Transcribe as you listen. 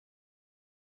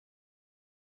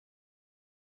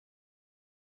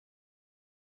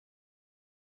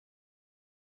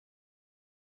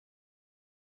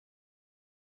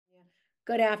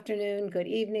good afternoon, good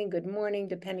evening, good morning,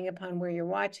 depending upon where you're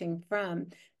watching from.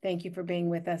 Thank you for being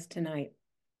with us tonight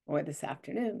or this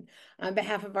afternoon. On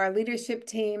behalf of our leadership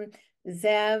team,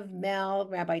 Zev, Mel,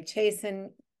 Rabbi Chasen,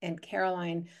 and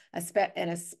Caroline,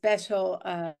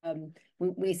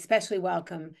 we especially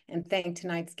welcome and thank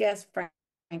tonight's guest, Frank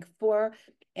Foer,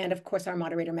 and of course, our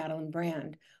moderator, Madeleine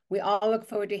Brand. We all look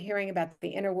forward to hearing about the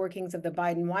inner workings of the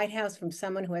Biden White House from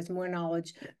someone who has more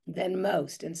knowledge than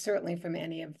most, and certainly from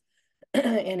any of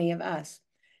us.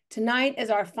 Tonight is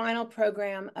our final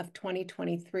program of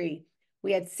 2023.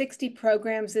 We had 60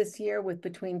 programs this year with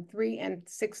between 3,000 and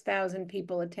 6,000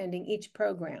 people attending each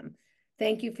program.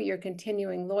 Thank you for your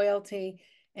continuing loyalty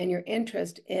and your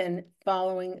interest in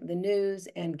following the news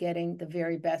and getting the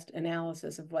very best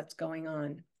analysis of what's going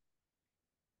on.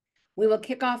 We will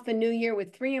kick off the new year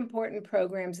with 3 important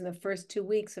programs in the first 2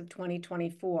 weeks of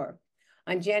 2024.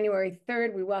 On January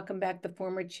 3rd, we welcome back the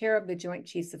former chair of the Joint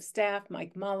Chiefs of Staff,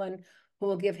 Mike Mullen, who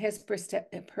will give his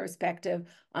perspective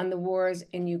on the wars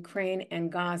in Ukraine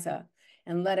and Gaza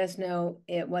and let us know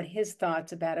what his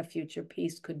thoughts about a future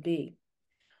peace could be.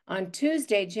 On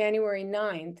Tuesday, January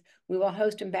 9th, we will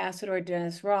host Ambassador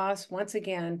Dennis Ross once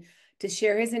again to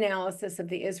share his analysis of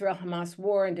the Israel-Hamas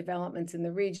war and developments in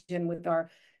the region with our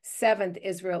 7th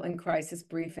Israel in Crisis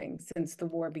briefing since the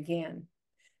war began.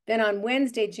 Then on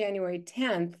Wednesday, January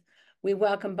 10th, we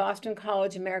welcome Boston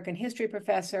College American History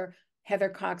professor Heather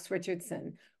Cox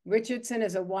Richardson. Richardson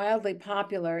is a wildly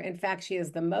popular, in fact, she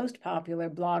is the most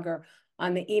popular blogger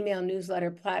on the email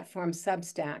newsletter platform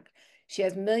Substack. She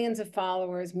has millions of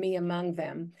followers, me among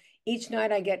them. Each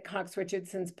night I get Cox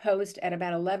Richardson's post at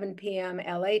about 11 p.m.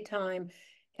 LA time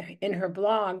in her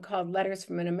blog called Letters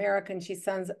from an American. She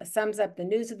sums up the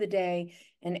news of the day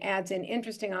and adds in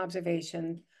interesting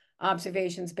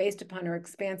observations based upon her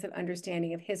expansive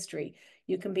understanding of history.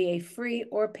 You can be a free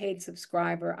or paid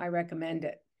subscriber. I recommend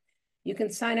it. You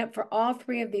can sign up for all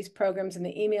 3 of these programs in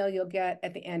the email you'll get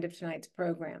at the end of tonight's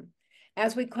program.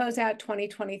 As we close out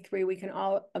 2023, we can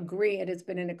all agree it has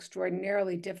been an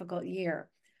extraordinarily difficult year.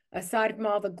 Aside from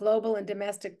all the global and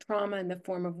domestic trauma in the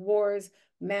form of wars,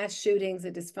 mass shootings,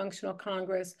 a dysfunctional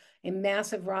Congress, a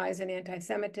massive rise in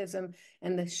anti-Semitism,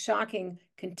 and the shocking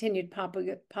continued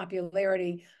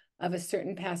popularity of a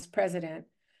certain past president,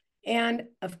 and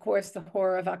of course, the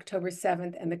horror of October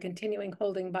 7th and the continuing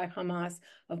holding by Hamas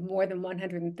of more than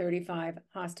 135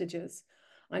 hostages.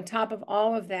 On top of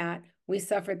all of that, we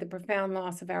suffered the profound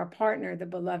loss of our partner, the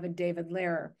beloved David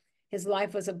Lehrer. His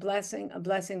life was a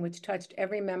blessing which touched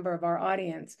every member of our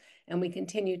audience, and we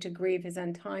continue to grieve his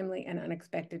untimely and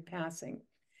unexpected passing.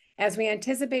 As we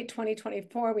anticipate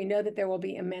 2024, we know that there will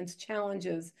be immense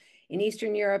challenges in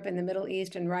Eastern Europe and the Middle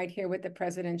East and right here with the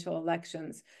presidential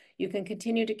elections. You can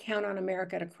continue to count on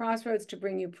America at a Crossroads to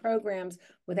bring you programs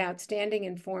with outstanding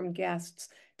informed guests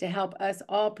to help us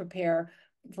all prepare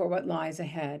for what lies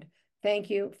ahead. Thank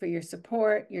you for your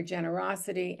support, your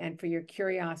generosity, and for your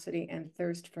curiosity and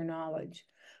thirst for knowledge.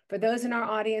 For those in our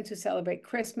audience who celebrate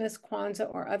Christmas,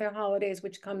 Kwanzaa, or other holidays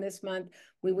which come this month,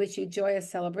 we wish you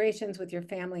joyous celebrations with your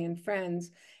family and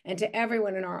friends. And to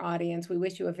everyone in our audience, we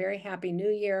wish you a very happy new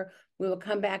year. We will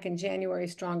come back in January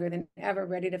stronger than ever,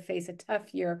 ready to face a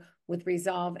tough year with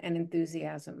resolve and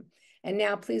enthusiasm. And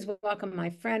now please welcome my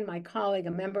friend, my colleague,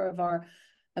 a member of our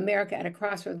America at a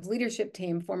Crossroads leadership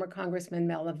team, former Congressman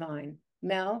Mel Levine.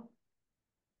 Mel?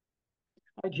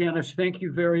 Hi, Janice. Thank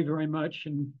you very, very much.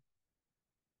 And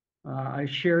I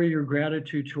share your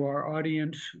gratitude to our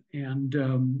audience. And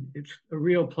it's a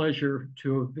real pleasure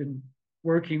to have been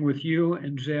working with you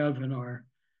and Zev and our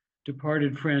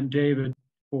departed friend David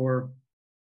for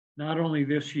not only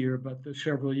this year, but the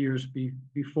several years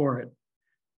before it.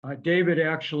 David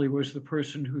actually was the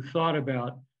person who thought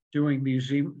about doing these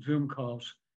Zoom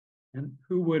calls. And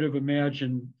who would have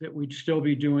imagined that we'd still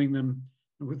be doing them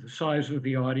with the size of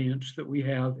the audience that we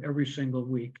have every single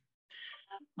week.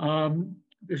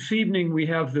 This evening, we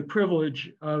have the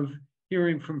privilege of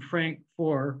hearing from Frank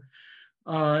Foer.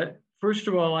 First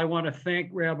of all, I want to thank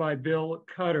Rabbi Bill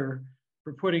Cutter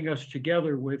for putting us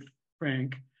together with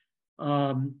Frank.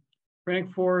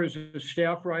 Frank Foer is a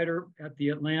staff writer at The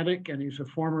Atlantic, and he's a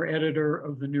former editor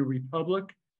of The New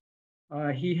Republic.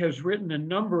 He has written a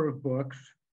number of books.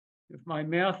 If my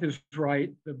math is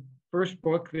right, the first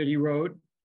book that he wrote,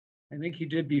 I think he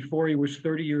did before he was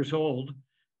 30 years old,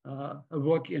 a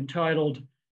book entitled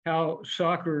How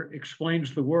Soccer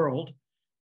Explains the World.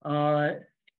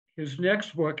 His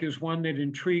next book is one that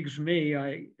intrigues me.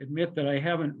 I admit that I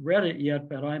haven't read it yet,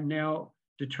 but I'm now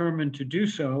determined to do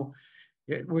so.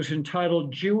 It was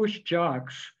entitled Jewish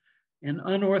Jocks, an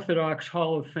Unorthodox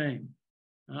Hall of Fame.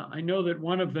 I know that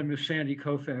one of them is Sandy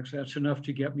Koufax. That's enough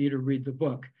to get me to read the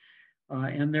book.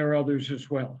 And there are others as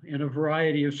well, in a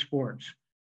variety of sports.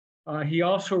 He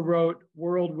also wrote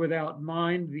World Without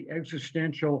Mind, the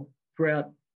existential threat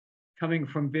coming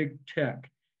from big tech.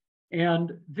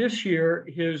 And this year,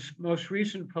 his most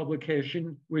recent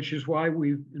publication, which is why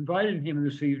we've invited him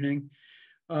this evening,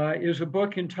 is a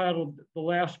book entitled The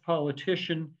Last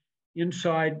Politician,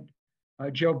 Inside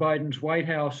Joe Biden's White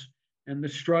House and the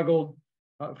Struggle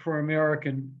for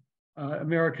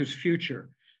America's Future.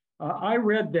 I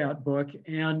read that book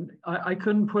and I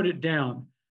couldn't put it down.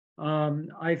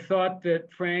 I thought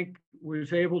that Frank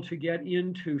was able to get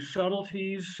into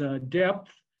subtleties, depth.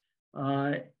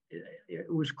 It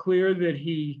was clear that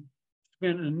he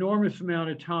spent an enormous amount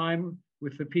of time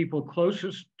with the people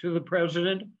closest to the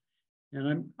president.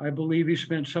 And I believe he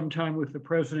spent some time with the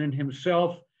president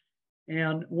himself.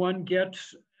 And one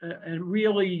gets a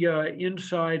really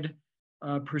inside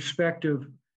perspective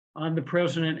on the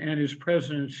president and his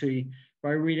presidency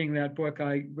by reading that book.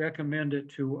 I recommend it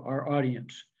to our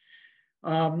audience.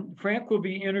 Frank will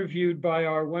be interviewed by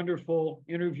our wonderful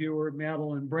interviewer,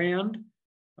 Madeleine Brand.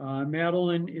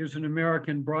 Madeleine is an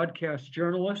American broadcast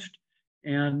journalist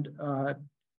and a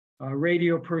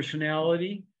radio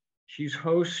personality. She's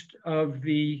host of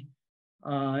the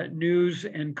news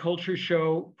and culture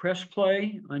show Press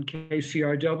Play on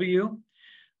KCRW.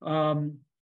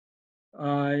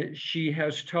 She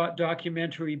has taught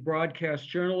documentary broadcast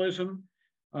journalism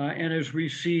and has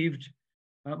received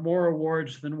more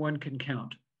awards than one can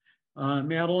count.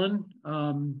 Madeleine,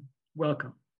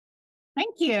 welcome.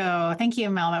 Thank you. Thank you,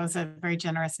 Mel. That was a very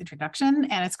generous introduction,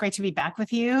 and it's great to be back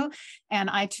with you. And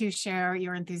I too share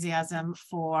your enthusiasm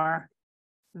for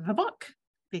the book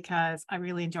because I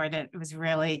really enjoyed it. It was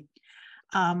really,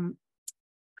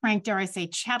 Frank, dare I say,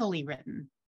 chattily written.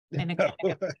 In a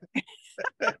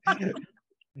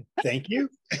Thank you.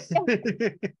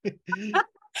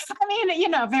 I mean, you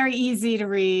know, very easy to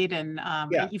read, and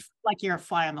Yeah. you feel like you're a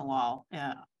fly on the wall.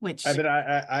 Which I mean,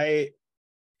 I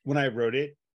when I wrote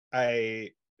it,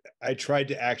 I tried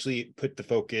to actually put the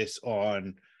focus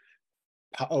on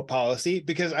policy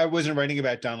because I wasn't writing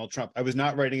about Donald Trump. I was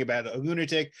not writing about a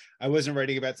lunatic. I wasn't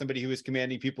writing about somebody who was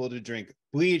commanding people to drink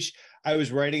bleach. I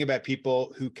was writing about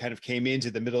people who kind of came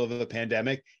into the middle of a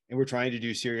pandemic and were trying to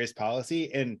do serious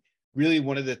policy. And really,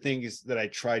 one of the things that I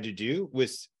tried to do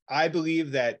was, I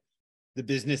believe that the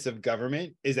business of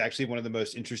government is actually one of the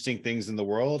most interesting things in the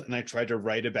world. And I tried to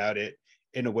write about it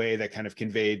in a way that kind of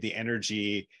conveyed the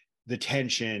energy, the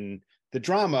tension, the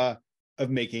drama of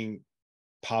making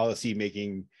policy,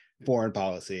 making foreign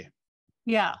policy.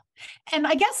 Yeah. And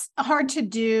I guess hard to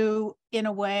do in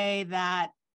a way that,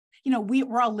 you know,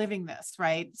 we're all living this,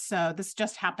 right? So this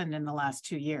just happened in the last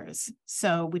 2 years.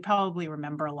 So we probably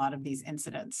remember a lot of these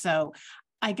incidents. So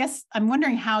I guess I'm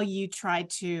wondering how you try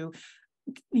to,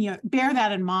 you know, bear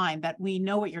that in mind, that we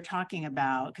know what you're talking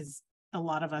about, because a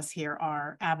lot of us here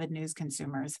are avid news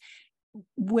consumers,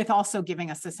 with also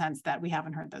giving us the sense that we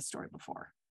haven't heard this story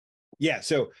before. Yeah.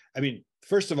 So, I mean,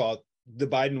 first of all, the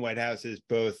Biden White House is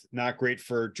both not great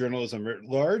for journalism at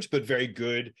large, but very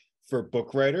good for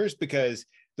book writers, because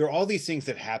there are all these things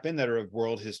that happen that are of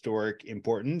world historic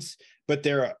importance, but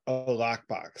they're a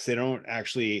lockbox. They don't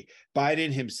actually,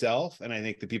 Biden himself, and I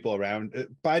think the people around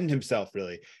Biden himself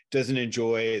really doesn't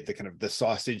enjoy the kind of the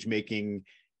sausage making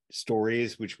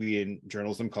stories, which we in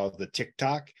journalism call the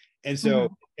TikTok. And so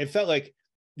it felt like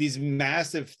these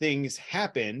massive things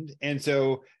happened. And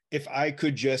so if I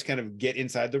could just kind of get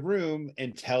inside the room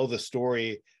and tell the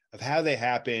story of how they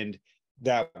happened,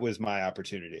 that was my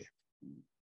opportunity.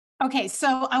 Okay,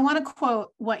 so I want to quote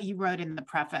what you wrote in the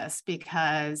preface,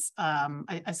 because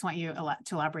I just want you to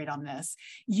elaborate on this.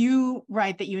 You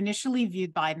write that you initially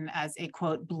viewed Biden as a,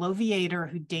 quote, bloviator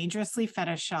who dangerously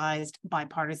fetishized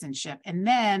bipartisanship. And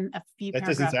then a few That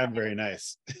doesn't sound very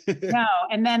nice. No,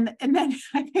 and then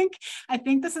I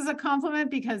think this is a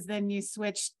compliment, because then you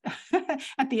switched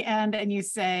at the end and you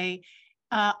say,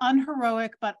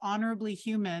 unheroic but honorably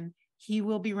human, he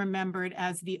will be remembered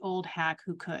as the old hack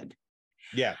who could.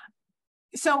 Yeah.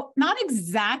 So not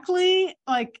exactly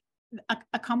like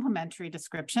a complimentary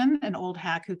description, an old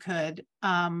hack who could.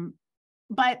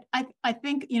 But I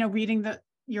think, you know, reading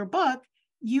your book,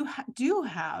 you do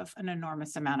have an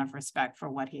enormous amount of respect for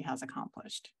what he has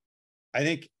accomplished. I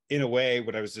think in a way,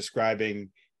 what I was describing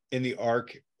in the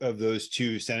arc of those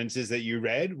two sentences that you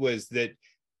read was that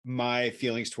my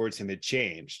feelings towards him had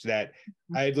changed, that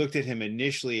I had looked at him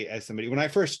initially as somebody, when I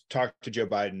first talked to Joe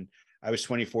Biden, I was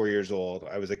 24 years old.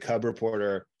 I was a Cub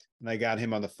reporter, and I got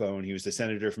him on the phone. He was the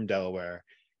senator from Delaware.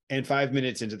 And 5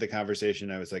 minutes into the conversation,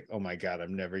 I was like, oh my God,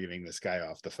 I'm never getting this guy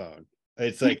off the phone.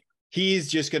 It's like he's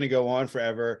just going to go on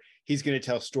forever. He's going to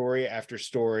tell story after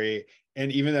story.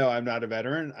 And even though I'm not a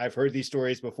veteran, I've heard these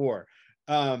stories before.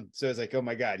 So it's like, oh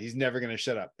my God, he's never going to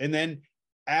shut up. And then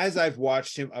as I've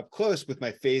watched him up close with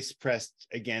my face pressed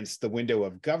against the window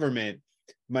of government,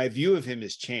 my view of him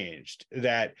has changed.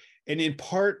 That, and in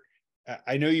part,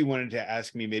 I know you wanted to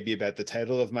ask me maybe about the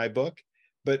title of my book,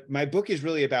 but my book is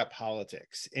really about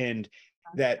politics, and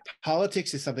that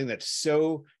politics is something that's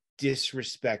so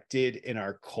disrespected in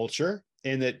our culture.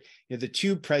 And that, you know, the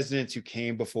two presidents who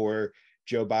came before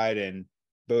Joe Biden,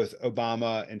 both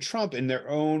Obama and Trump, in their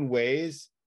own ways,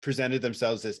 presented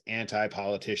themselves as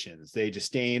anti-politicians. They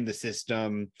disdained the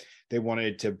system. They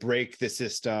wanted to break the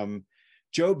system.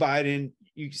 Joe Biden,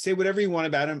 you say whatever you want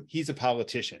about him, he's a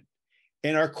politician.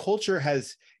 And our culture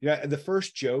has, you know, the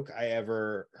first joke I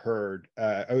ever heard,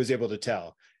 I was able to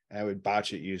tell, and I would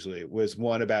botch it usually, was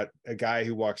one about a guy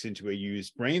who walks into a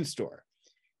used brain store.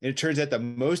 And it turns out the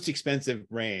most expensive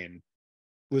brain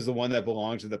was the one that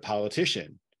belonged to the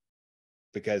politician,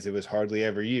 because it was hardly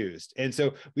ever used. And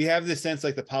so we have this sense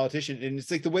like the politician, and it's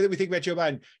like the way that we think about Joe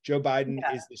Biden. Joe Biden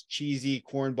is this cheesy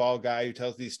cornball guy who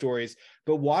tells these stories,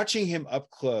 but watching him up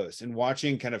close and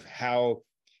watching kind of how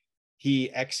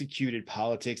he executed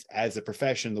politics as a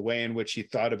profession, the way in which he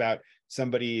thought about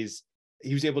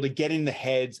he was able to get in the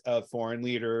heads of foreign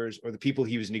leaders or the people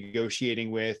he was negotiating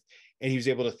with, and he was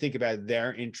able to think about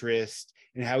their interest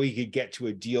and how he could get to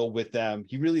a deal with them.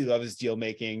 He really loves deal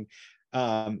making.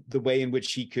 The way in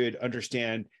which he could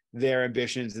understand their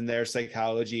ambitions and their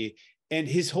psychology. And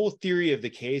his whole theory of the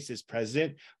case as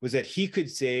president was that he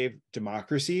could save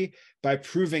democracy by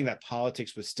proving that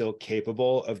politics was still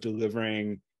capable of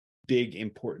delivering big,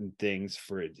 important things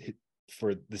for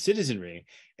the citizenry.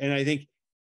 And I think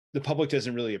the public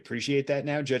doesn't really appreciate that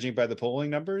now, judging by the polling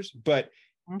numbers. But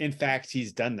in fact,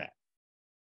 he's done that.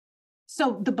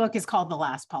 So the book is called The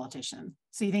Last Politician.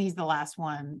 So you think he's the last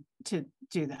one to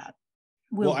do that?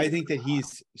 Well, I think that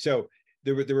so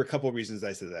there were a couple of reasons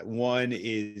I said that. One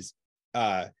is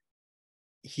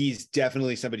he's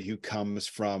definitely somebody who comes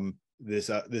from this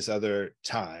other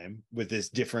time with this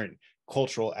different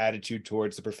cultural attitude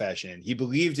towards the profession. He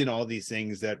believed in all these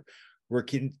things that were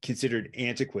considered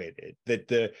antiquated,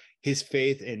 that his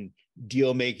faith in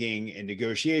deal making and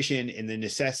negotiation and the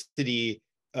necessity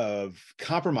of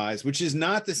compromise, which is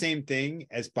not the same thing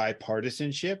as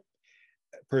bipartisanship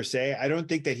per se. I don't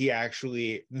think that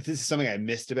this is something I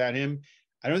missed about him.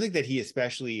 I don't think that he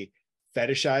especially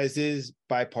fetishizes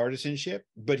bipartisanship,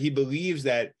 but he believes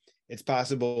that it's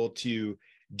possible to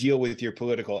deal with your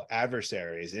political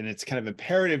adversaries, and it's kind of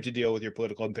imperative to deal with your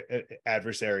political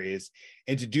adversaries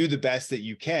and to do the best that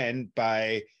you can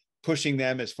by pushing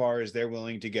them as far as they're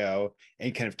willing to go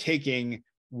and kind of taking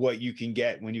what you can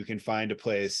get when you can find a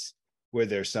place where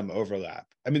there's some overlap.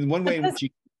 I mean, one way in which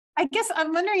I guess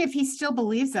I'm wondering if he still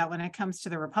believes that when it comes to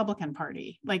the Republican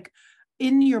Party. Like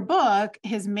in your book,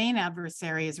 his main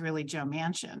adversary is really Joe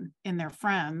Manchin, and they're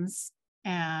friends,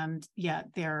 and yet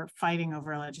they're fighting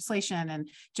over legislation. And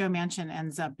Joe Manchin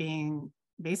ends up being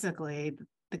basically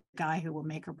the guy who will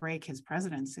make or break his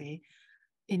presidency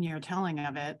in your telling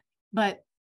of it. But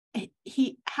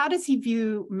how does he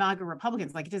view MAGA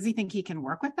Republicans? Like, does he think he can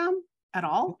work with them at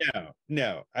all?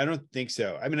 No, I don't think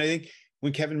so. I mean, I think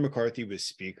when Kevin McCarthy was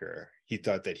speaker, he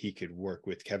thought that he could work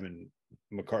with Kevin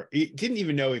McCarthy. He didn't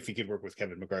even know if he could work with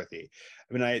Kevin McCarthy.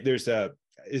 I mean, this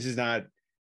is not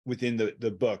within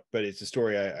the book, but it's a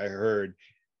story I heard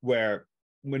where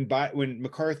when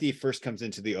McCarthy first comes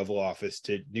into the Oval Office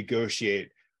to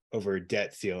negotiate over a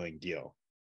debt ceiling deal,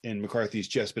 and McCarthy's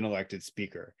just been elected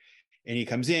speaker, and he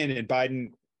comes in and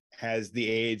Biden has the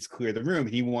aides clear the room.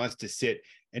 He wants to sit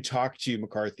and talk to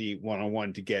McCarthy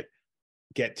one-on-one to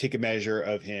take a measure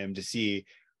of him, to see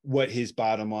what his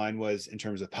bottom line was in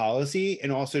terms of policy,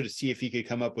 and also to see if he could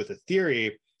come up with a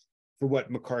theory for what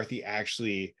McCarthy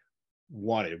actually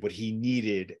wanted, what he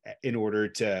needed in order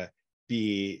to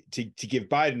give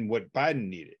Biden what Biden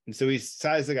needed. And so he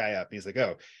sized the guy up and he's like,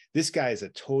 oh, this guy is a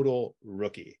total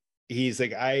rookie. He's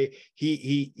like,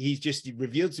 he just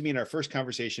revealed to me in our first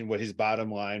conversation what his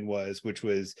bottom line was, which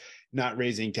was not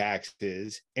raising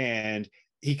taxes. And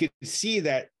he could see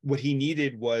that what he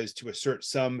needed was to assert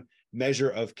some measure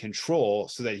of control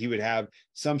so that he would have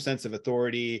some sense of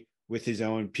authority with his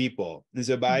own people. And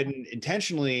so Biden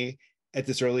intentionally at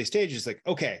this early stage is like,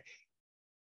 okay,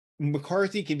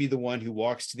 McCarthy can be the one who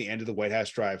walks to the end of the White House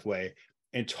driveway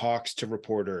and talks to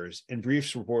reporters and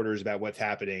briefs reporters about what's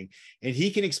happening. And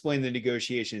he can explain the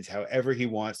negotiations however he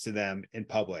wants to them in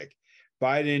public.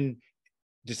 Biden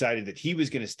decided that he was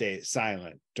going to stay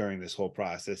silent during this whole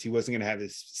process. He wasn't going to have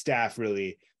his staff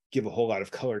really give a whole lot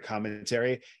of color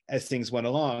commentary as things went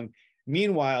along.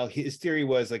 Meanwhile, his theory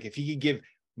was like, if he could give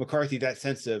McCarthy that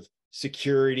sense of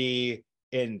security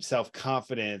and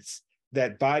self-confidence,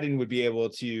 that Biden would be able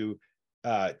to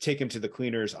take him to the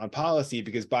cleaners on policy,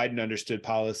 because Biden understood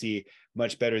policy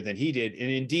much better than he did.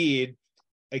 And indeed,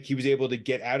 like, he was able to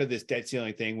get out of this debt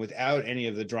ceiling thing without any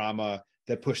of the drama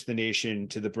that pushed the nation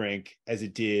to the brink as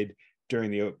it did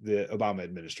during the Obama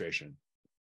administration.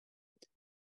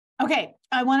 Okay,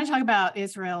 I want to talk about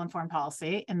Israel and foreign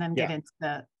policy, and then get Yeah.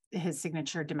 into his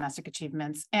signature domestic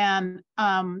achievements. And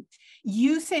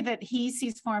you say that he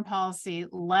sees foreign policy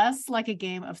less like a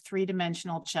game of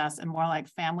three-dimensional chess and more like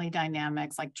family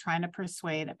dynamics, like trying to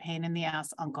persuade a pain in the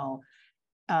ass uncle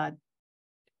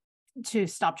to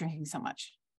stop drinking so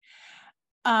much.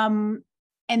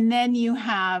 And then you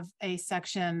have a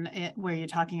section where you're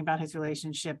talking about his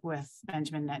relationship with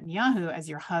Benjamin Netanyahu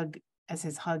as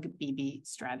his hug Bibi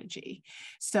strategy.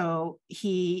 So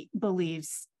he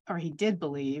believes, or he did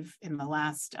believe in the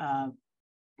last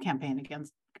campaign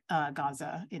against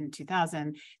Gaza in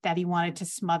 2000, that he wanted to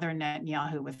smother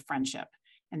Netanyahu with friendship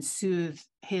and soothe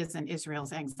his and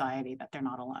Israel's anxiety that they're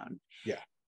not alone. Yeah.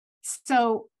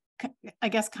 So I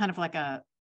guess kind of like a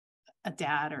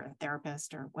dad or a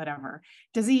therapist or whatever.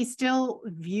 Does he still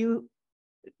view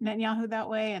Netanyahu that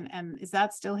way? And is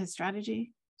that still his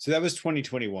strategy? So that was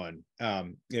 2021.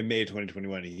 In May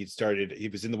 2021, he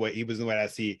was in the White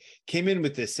House. He came in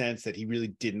with this sense that he really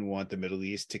didn't want the Middle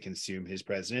East to consume his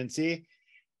presidency.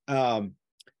 And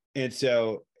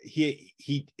so he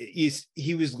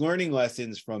was learning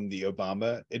lessons from the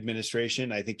Obama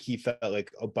administration. I think he felt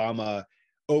like Obama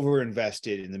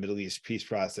overinvested in the Middle East peace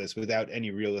process without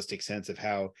any realistic sense of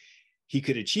how he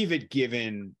could achieve it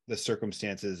given the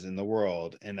circumstances in the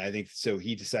world. And I think so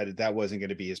he decided that wasn't going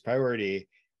to be his priority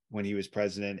when he was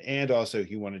president. And also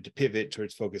he wanted to pivot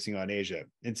towards focusing on Asia.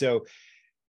 And so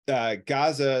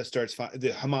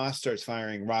Hamas starts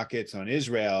firing rockets on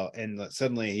Israel, and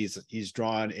suddenly he's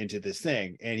drawn into this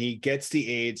thing, and he gets the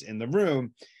aides in the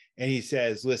room and he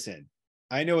says, listen,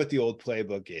 I know what the old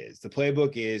playbook is. The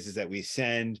playbook is that we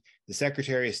send the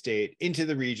Secretary of State into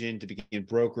the region to begin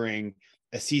brokering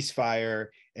a ceasefire,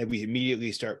 and we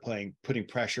immediately start putting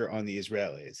pressure on the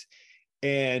Israelis.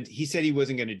 And he said he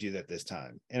wasn't going to do that this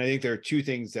time. And I think there are two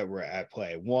things that were at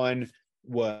play. One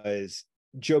was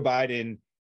Joe Biden,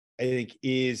 I think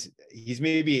he's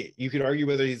maybe, you could argue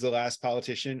whether he's the last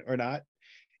politician or not.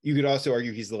 You could also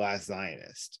argue he's the last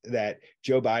Zionist, that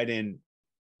Joe Biden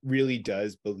really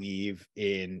does believe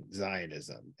in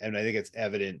Zionism. And I think it's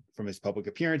evident from his public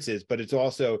appearances, but it's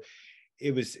also,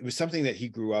 it was something that he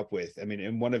grew up with. I mean,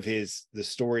 in one of the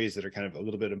stories that are kind of a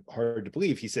little bit hard to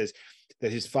believe, he says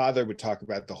that his father would talk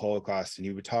about the Holocaust, and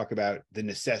he would talk about the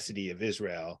necessity of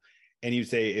Israel. And he would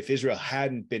say, if Israel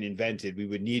hadn't been invented, we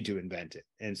would need to invent it.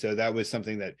 And so that was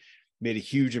something that made a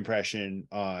huge impression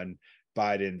on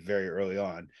Biden very early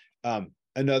on.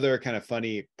 Another kind of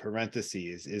funny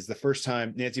parentheses is the first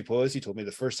time Nancy Pelosi told me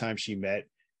the first time she met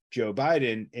Joe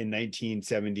Biden in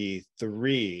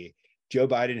 1973, Joe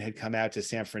Biden had come out to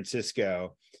San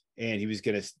Francisco, and he was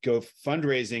going to go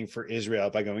fundraising for Israel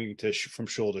by going from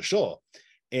shul to shul.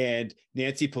 And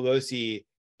Nancy Pelosi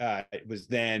was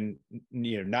then,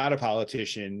 not a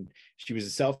politician. She was a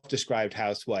self-described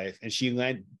housewife, and she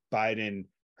lent Biden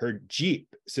her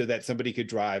Jeep so that somebody could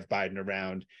drive Biden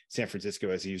around San Francisco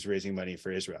as he was raising money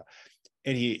for Israel.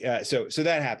 And so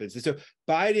that happens. And so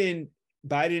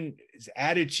Biden's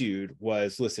attitude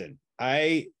was, listen,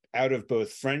 out of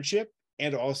both friendship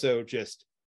and also just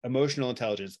emotional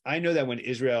intelligence, I know that when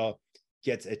Israel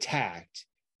gets attacked,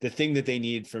 the thing that they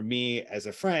need from me as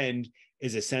a friend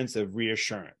is a sense of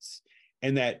reassurance.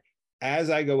 And that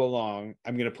as I go along,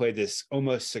 I'm going to play this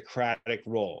almost Socratic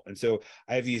role. And so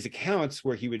I have these accounts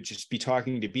where he would just be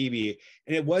talking to Bibi,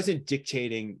 and it wasn't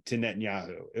dictating to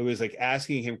Netanyahu. It was like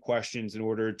asking him questions in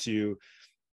order to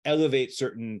elevate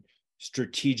certain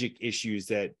strategic issues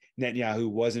that Netanyahu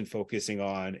wasn't focusing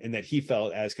on, and that he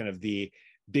felt as kind of the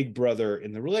big brother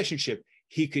in the relationship,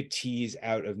 he could tease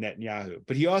out of Netanyahu.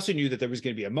 But he also knew that there was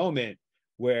going to be a moment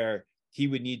where he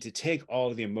would need to take all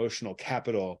of the emotional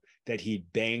capital that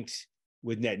he'd banked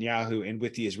with Netanyahu and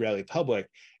with the Israeli public,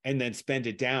 and then spend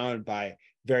it down by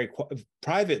very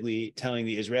privately telling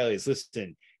the Israelis,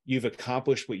 listen, you've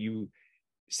accomplished what you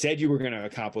said you were going to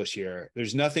accomplish here.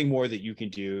 There's nothing more that you can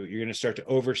do. You're going to start to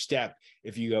overstep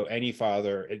if you go any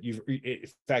farther. In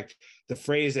fact, the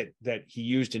phrase that he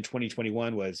used in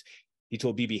 2021 was, he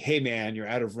told Bibi, hey man, you're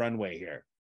out of runway here.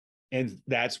 And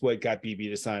that's what got Bibi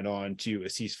to sign on to a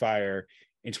ceasefire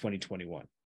in 2021.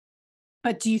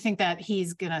 But do you think that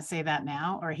he's going to say that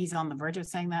now, or he's on the verge of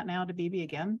saying that now to Bibi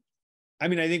again? I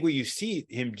mean, I think what you see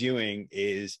him doing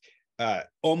is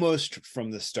almost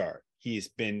from the start. He's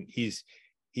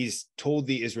told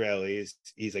the Israelis,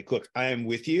 he's like, look, I am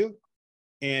with you.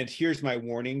 And here's my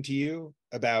warning to you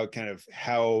about kind of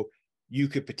how you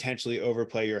could potentially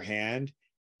overplay your hand,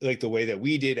 like the way that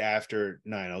we did after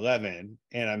 9/11.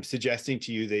 And I'm suggesting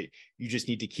to you that you just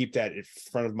need to keep that in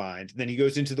front of mind. And then he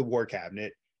goes into the war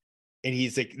cabinet and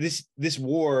he's like, this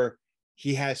war,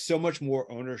 he has so much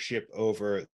more ownership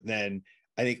over than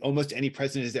I think almost any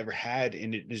president has ever had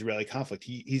in an Israeli conflict.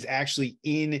 He's actually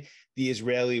in the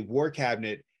Israeli war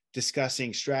cabinet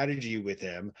discussing strategy with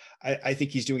him. I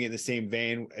think he's doing it in the same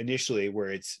vein initially, where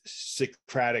it's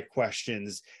Socratic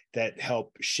questions that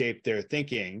help shape their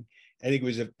thinking. I think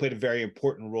it played a very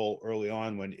important role early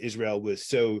on when Israel was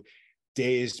so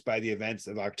dazed by the events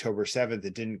of October 7th.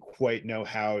 It didn't quite know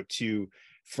how to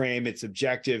frame its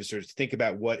objectives or think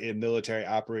about what a military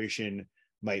operation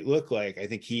might look like. I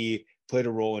think he played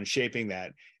a role in shaping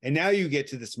that. And now you get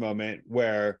to this moment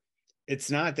where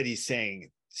it's not that he's saying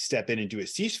step in and do a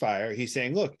ceasefire. He's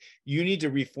saying, look, you need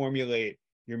to reformulate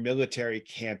your military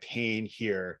campaign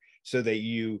here so that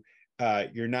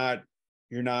you're not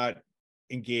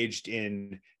engaged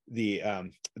in the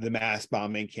mass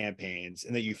bombing campaigns,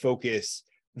 and that you focus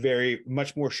very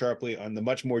much more sharply on the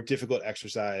much more difficult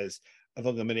exercise of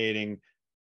eliminating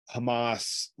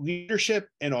Hamas leadership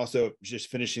and also just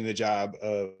finishing the job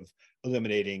of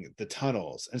eliminating the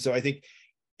tunnels. And so I think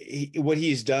what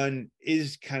he's done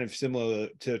is kind of similar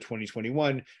to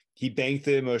 2021. He banked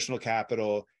the emotional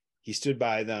capital, he stood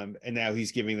by them, and now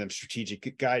he's giving them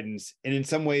strategic guidance. And in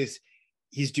some ways,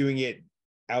 he's doing it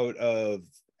out of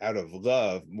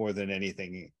love more than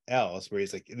anything else, where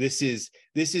he's like, this is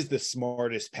the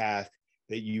smartest path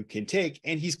that you can take.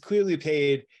 And he's clearly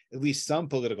paid at least some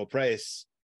political price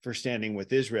for standing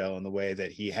with Israel in the way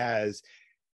that he has,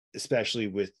 especially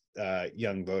with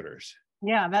young voters.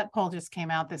 Yeah, that poll just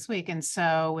came out this week. And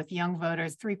so with young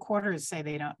voters, 3/4 say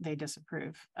they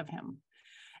disapprove of him.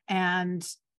 And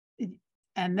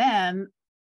then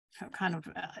kind of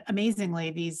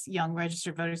amazingly, these young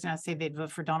registered voters now say they'd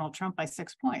vote for Donald Trump by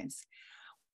 6 points.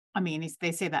 I mean,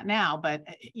 they say that now, but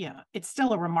it's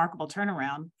still a remarkable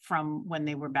turnaround from when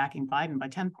they were backing Biden by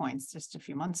 10 points just a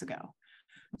few months ago.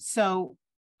 So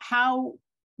how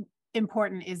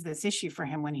important is this issue for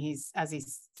him as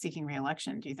he's seeking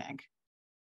re-election, do you think?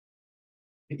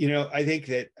 I think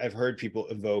that I've heard people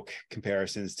evoke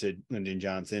comparisons to Lyndon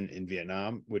Johnson in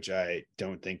Vietnam, which I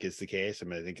don't think is the case. I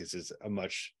mean, I think this is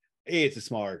it's a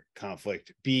smaller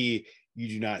conflict. B, you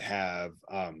do not have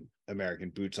American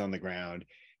boots on the ground.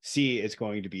 C, it's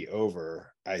going to be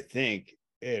over, I think,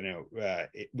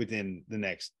 within the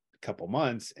next couple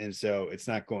months. And so it's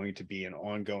not going to be an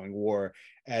ongoing war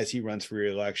as he runs for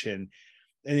re-election.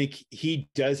 I think he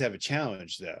does have a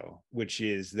challenge, though, which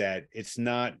is that it's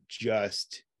not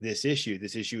just this issue.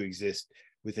 This issue exists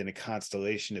within a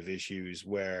constellation of issues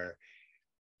where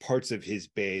parts of his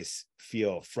base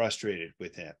feel frustrated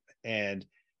with him. And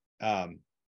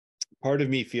part of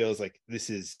me feels like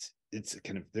there's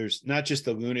not just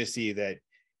the lunacy that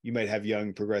you might have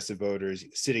young progressive voters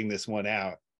sitting this one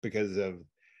out because of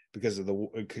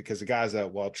Gaza,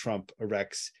 while Trump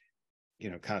erects,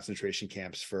 concentration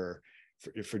camps for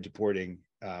deporting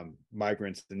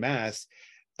migrants en masse.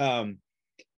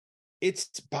 It's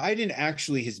Biden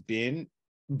actually has been,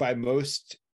 by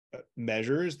most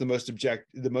measures, the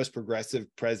most progressive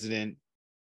president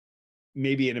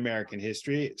maybe in American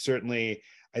history. Certainly,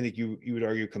 I think you would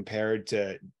argue, compared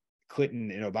to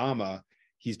Clinton and Obama,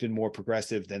 he's been more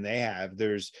progressive than they have.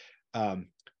 There's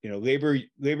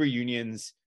labor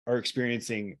unions are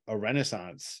experiencing a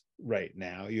renaissance right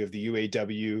now. You have the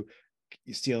UAW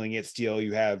stealing its steel.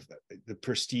 You have the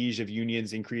prestige of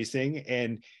unions increasing,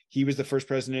 and he was the first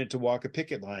president to walk a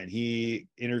picket line. He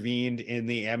intervened in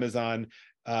the Amazon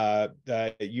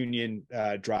union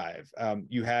drive.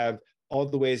 You have all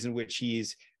the ways in which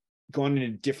he's gone in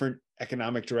a different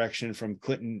economic direction from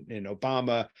Clinton and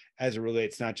Obama as it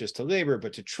relates not just to labor,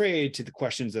 but to trade, to the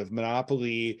questions of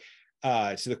monopoly,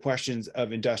 to the questions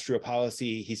of industrial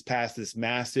policy. He's passed this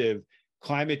massive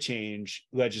climate change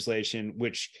legislation,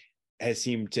 which has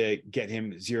seemed to get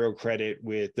him zero credit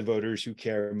with the voters who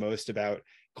care most about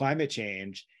climate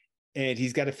change. And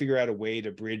he's got to figure out a way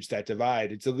to bridge that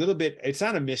divide. It's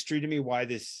not a mystery to me why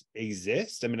this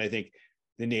exists. I mean, I think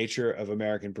the nature of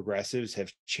American progressives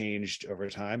have changed over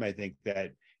time. I think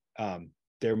that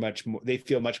they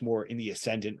feel much more in the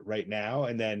ascendant right now.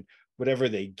 And then whatever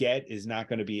they get is not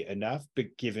going to be enough,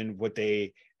 but given what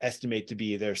they estimate to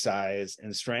be their size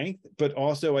and strength. But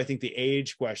also, I think the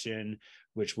age question,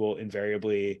 which will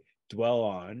invariably dwell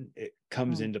on, it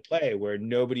comes into play, where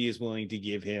nobody is willing to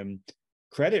give him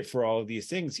credit for all of these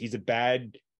things. He's a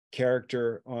bad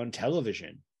character on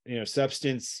television.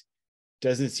 Substance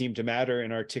doesn't seem to matter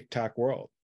in our TikTok world.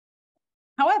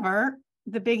 However,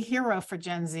 the big hero for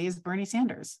Gen Z is Bernie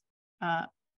Sanders,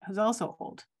 who's also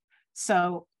old.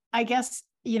 So I guess,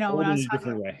 when I was in a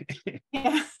different way.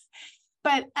 Yeah,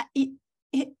 but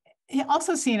he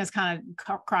also seen as kind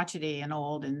of crotchety and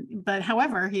old, but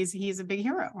however, he's a big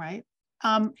hero, right?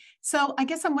 So I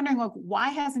guess I'm wondering, why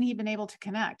hasn't he been able to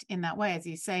connect in that way? As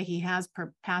you say, he has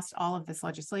passed all of this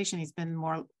legislation. He's been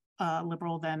more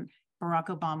liberal than Barack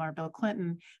Obama or Bill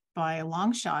Clinton by a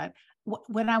long shot.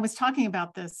 When I was talking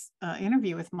about this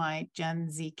interview with my Gen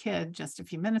Z kid just a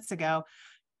few minutes ago,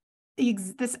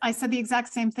 I said the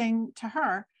exact same thing to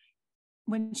her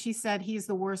when she said he's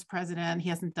the worst president, he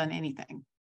hasn't done anything.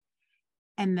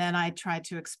 And then I tried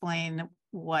to explain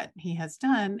what he has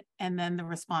done. And then the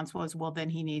response was, well, then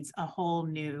he needs a whole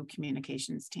new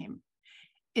communications team.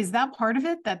 Is that part of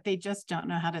it, that they just don't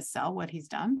know how to sell what he's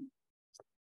done?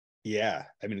 Yeah,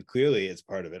 clearly it's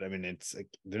part of it. It's like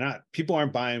people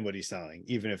aren't buying what he's selling,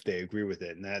 even if they agree with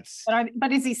it. And that's.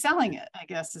 But is he selling it? I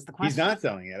guess is the question. He's not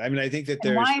selling it. I think that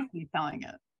there's. Why is he selling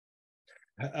it?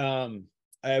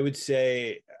 I would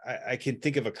say I can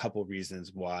think of a couple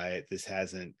reasons why this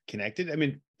hasn't connected.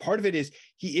 Part of it is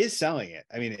he is selling it.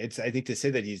 I think to say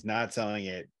that he's not selling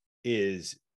it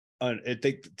is.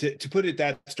 To put it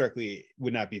that starkly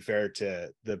would not be fair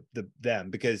to them,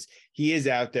 because he is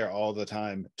out there all the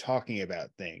time talking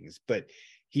about things, but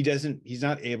he's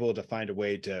not able to find a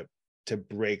way to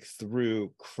break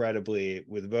through credibly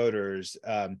with voters.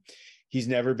 He's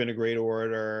never been a great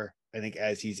orator. I think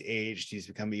as he's aged, he's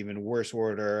become an even worse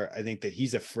orator. I think that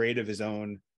he's afraid of his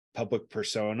own public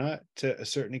persona to a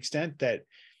certain extent. That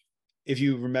if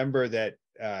you remember that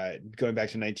going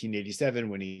back to 1987,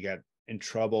 when he got in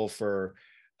trouble for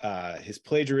his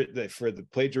plagiarizing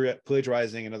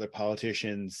another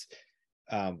politician's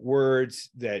words,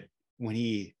 that when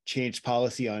he changed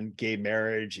policy on gay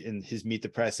marriage in his Meet the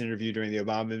Press interview during the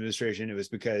Obama administration, it was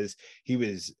because he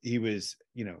was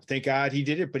thank God he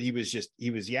did it, but he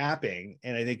was yapping.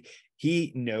 And I think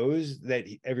he knows that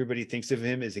everybody thinks of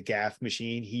him as a gaffe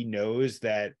machine. He knows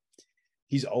that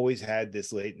he's always had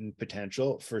this latent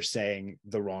potential for saying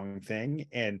the wrong thing.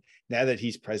 And now that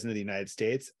he's president of the United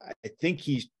States, I think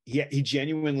he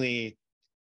genuinely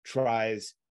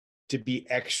tries to be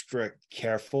extra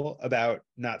careful about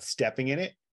not stepping in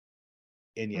it.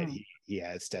 And yet he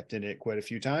has stepped in it quite a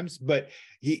few times, but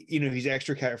he's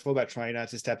extra careful about trying not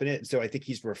to step in it. And so I think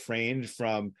he's refrained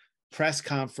from press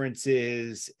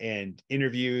conferences and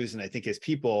interviews. And I think his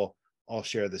people all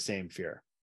share the same fear.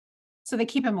 So they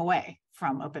keep him away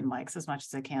from open mics as much as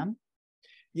they can.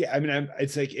 Yeah,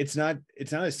 it's not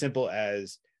as simple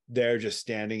as they're just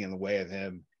standing in the way of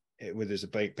him where there's a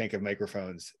bank of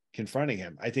microphones confronting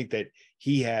him. I think that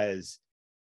he has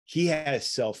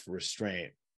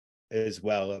self-restraint as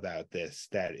well about this,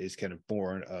 that is kind of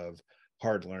born of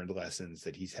hard-learned lessons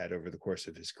that he's had over the course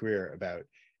of his career about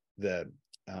the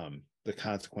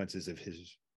consequences of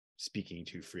his speaking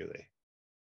too freely.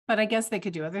 But I guess they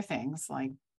could do other things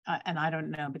like, and I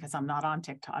don't know because I'm not on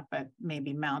TikTok, but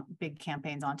maybe mount big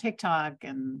campaigns on TikTok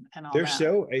and all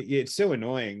that. It's so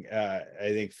annoying, I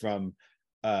think, from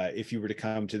if you were to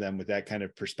come to them with that kind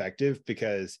of perspective,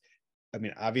 because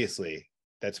obviously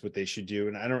that's what they should do.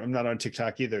 And I'm not on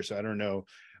TikTok either, so I don't know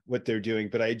what they're doing,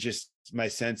 but my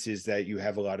sense is that you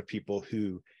have a lot of people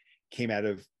who came out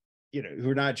of, who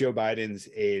are not Joe Biden's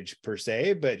age per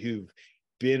se, but who've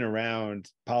been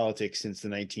around politics since the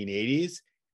 1980s.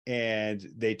 And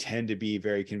they tend to be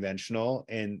very conventional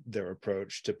in their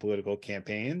approach to political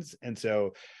campaigns. And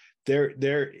so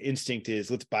their instinct is,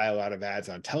 let's buy a lot of ads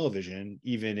on television,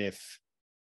 even if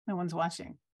no one's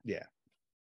watching. Yeah.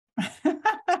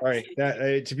 All right.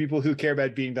 That, to people who care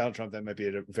about beating Donald Trump, that might be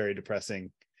a very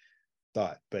depressing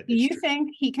thought. But do you think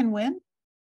he can win?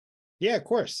 Yeah, of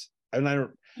course. He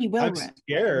will I'm win.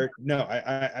 Scared. No,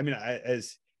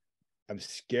 I'm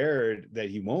scared that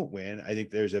he won't win. I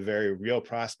think there's a very real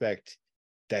prospect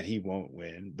that he won't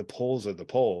win. The polls are the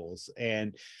polls.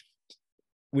 And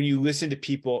when you listen to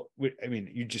people,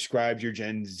 you described your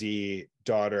Gen Z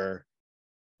daughter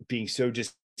being so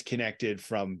disconnected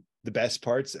from the best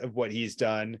parts of what he's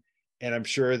done. And I'm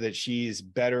sure that she's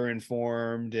better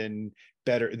informed and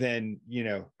better than,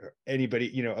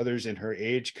 anybody, others in her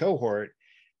age cohort.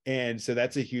 And so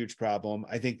that's a huge problem.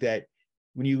 I think that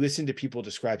when you listen to people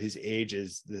describe his age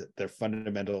as their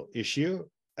fundamental issue,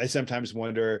 I sometimes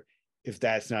wonder if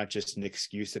that's not just an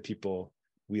excuse that people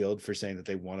wield for saying that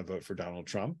they want to vote for Donald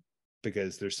Trump.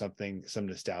 because there's some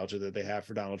nostalgia that they have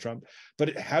for Donald Trump.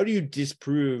 But how do you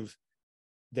disprove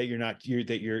that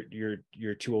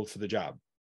you're too old for the job?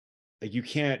 Like, you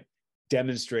can't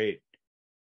demonstrate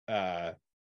kind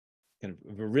of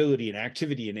virility and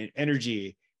activity and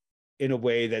energy in a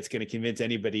way that's going to convince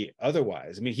anybody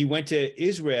otherwise. I mean, he went to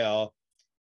Israel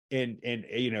and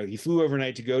he flew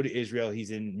overnight to go to Israel.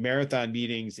 He's in marathon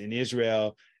meetings in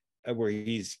Israel where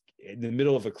he's in the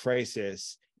middle of a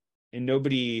crisis, and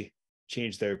nobody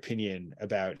changed their opinion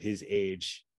about his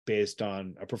age based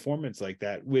on a performance like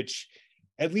that, which,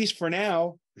 at least for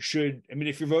now, if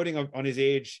you're voting on his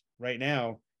age right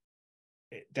now,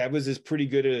 that was as pretty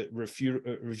good a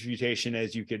refutation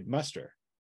as you could muster.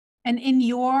 And in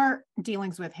your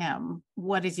dealings with him,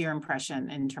 what is your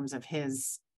impression in terms of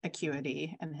his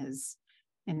acuity and his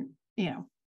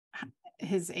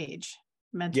age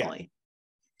mentally? Yeah.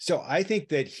 So I think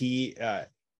that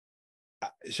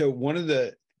one of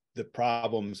the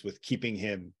problems with keeping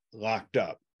him locked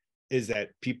up is that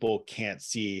people can't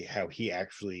see how he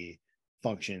actually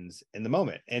functions in the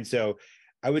moment. And so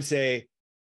I would say,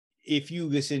 if you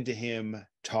listen to him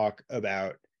talk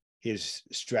about his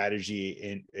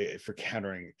strategy for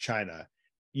countering China,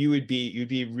 you'd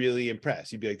be really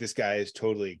impressed. You'd be like, this guy has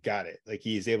totally got it. Like,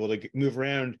 he's able to move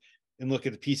around and look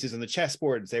at the pieces on the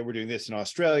chessboard and say, we're doing this in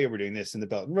Australia, we're doing this in the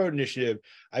Belt and Road Initiative,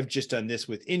 I've just done this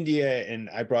with India, and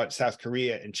I brought South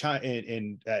Korea and China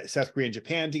and South Korea and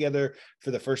Japan together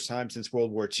for the first time since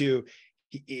World War II.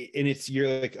 And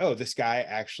you're like, oh, this guy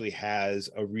actually has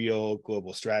a real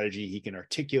global strategy. He can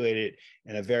articulate it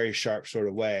in a very sharp sort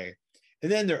of way.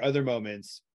 And then there are other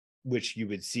moments which you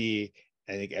would see,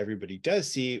 I think everybody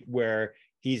does see, where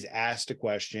he's asked a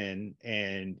question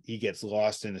and he gets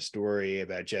lost in a story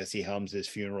about Jesse Helms's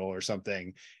funeral or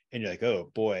something, and you're like,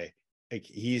 oh boy, like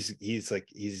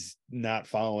he's not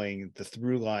following the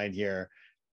through line here.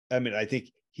 I mean, I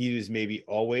think he was maybe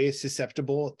always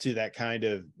susceptible to that kind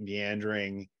of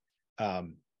meandering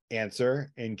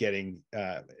answer and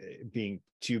being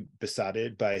too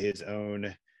besotted by his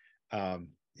own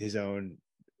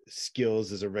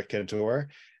skills as a raconteur.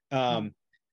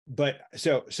 But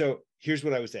so here's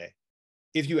what I would say.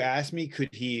 If you ask me,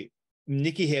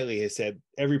 Nikki Haley has said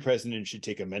every president should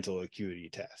take a mental acuity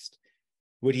test.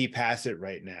 Would he pass it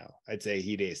right now? I'd say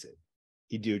he'd ace it.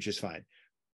 He'd do just fine.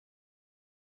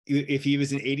 If he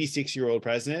was an 86-year-old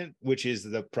president, which is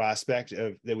the prospect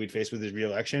that we'd face with his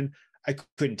reelection, I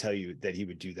couldn't tell you that he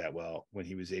would do that well when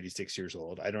he was 86 years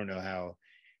old. I don't know how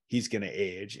he's going to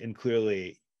age. And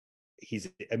clearly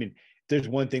there's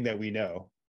one thing that we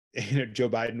know, Joe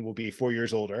Biden will be 4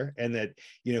 years older, and that,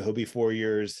 he'll be 4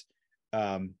 years,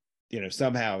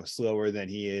 somehow slower than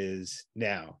he is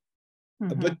now.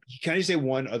 Mm-hmm. But can I just say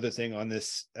one other thing on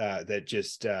this that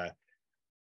just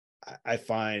I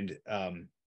find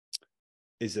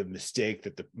is a mistake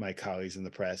that my colleagues in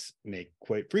the press make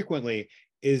quite frequently,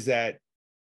 is that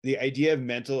the idea of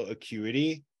mental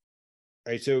acuity,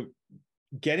 right? So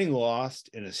getting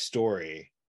lost in a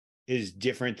story is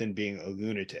different than being a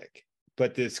lunatic.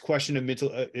 But this question of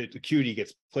mental acuity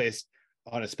gets placed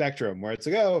on a spectrum where it's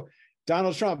like, oh,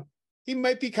 Donald Trump, he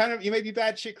might be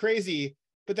batshit crazy,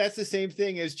 but that's the same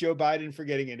thing as Joe Biden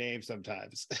forgetting a name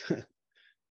sometimes.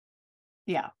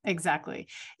 Yeah, exactly.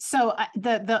 So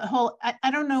the whole,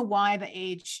 I don't know why the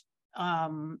age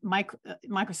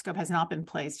microscope has not been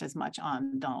placed as much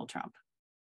on Donald Trump.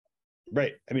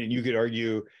 Right. I mean, you could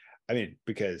argue,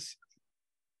 because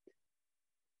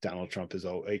Donald Trump is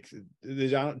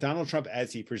Donald Trump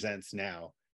as he presents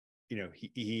now,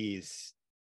 he's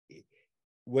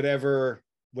whatever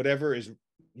is,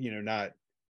 not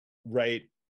right,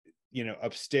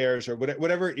 upstairs, or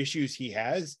whatever issues he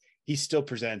has, he still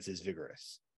presents as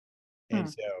vigorous. And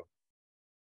so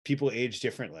people age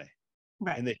differently,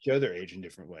 right? And they show their age in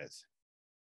different ways.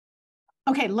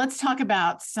 Okay, let's talk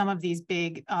about some of these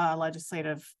big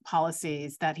legislative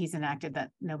policies that he's enacted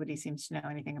that nobody seems to know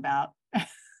anything about.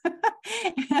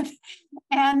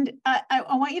 and I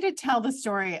want you to tell the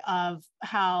story of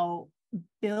how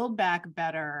Build Back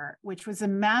Better, which was a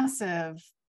massive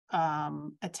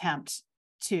attempt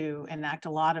to enact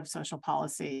a lot of social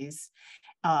policies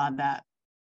that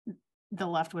the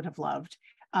left would have loved.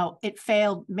 It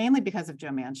failed mainly because of Joe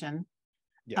Manchin.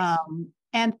 Yes.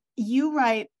 And you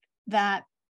write that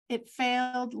it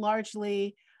failed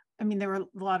largely. There were a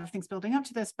lot of things building up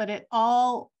to this, but it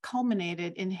all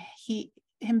culminated in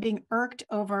him being irked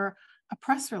over a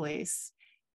press release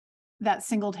that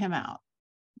singled him out.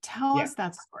 Tell us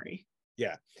that story.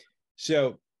 Yeah.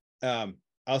 So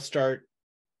I'll start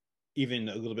even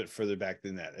a little bit further back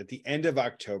than that. At the end of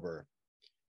October,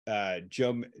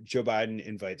 Joe Biden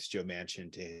invites Joe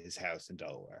Manchin to his house in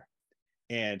Delaware.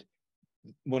 And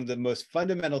one of the most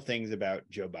fundamental things about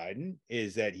Joe Biden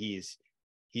is that he's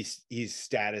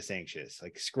status anxious.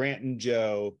 Like Scranton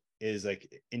Joe is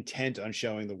like intent on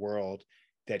showing the world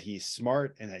that he's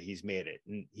smart and that he's made it.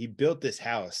 And he built this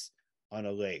house on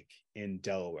a lake in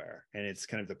Delaware, and it's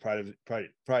kind of the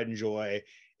pride and joy.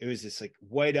 It was this like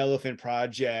white elephant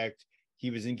project.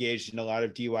 He was engaged in a lot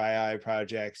of DIY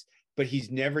projects, but he's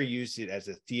never used it as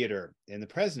a theater in the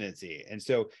presidency. And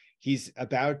so he's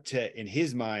about to, in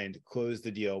his mind, close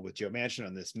the deal with Joe Manchin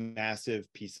on this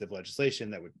massive piece of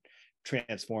legislation that would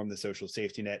transform the social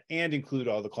safety net and include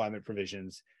all the climate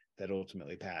provisions that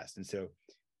ultimately passed. And so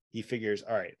he figures,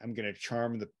 all right, I'm going to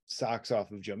charm the socks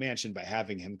off of Joe Manchin by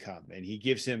having him come. And he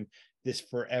gives him this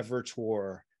forever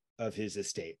tour of his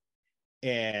estate.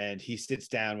 And he sits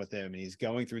down with him and he's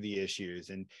going through the issues.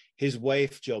 And his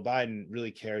wife, Jill Biden,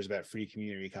 really cares about free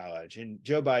community college. And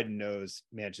Joe Biden knows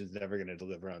Manchin's never going to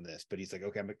deliver on this, but he's like,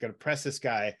 okay, I'm going to press this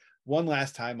guy one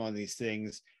last time on these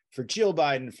things for Jill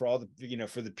Biden, for all the, you know,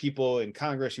 for the people in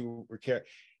Congress who were care.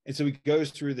 And so he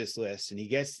goes through this list and he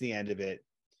gets to the end of it.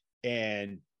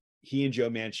 And he and Joe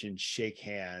Manchin shake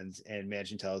hands, and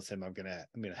Manchin tells him, I'm gonna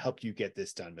help you get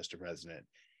this done, Mr. President.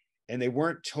 And they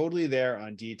weren't totally there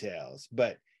on details,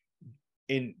 but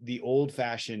in the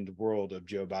old-fashioned world of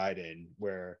Joe Biden,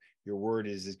 where your word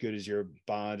is as good as your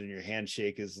bond and your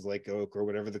handshake is like oak, or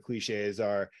whatever the cliches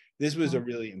are, this was a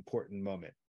really important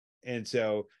moment. And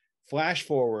so flash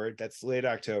forward, that's late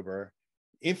October,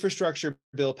 infrastructure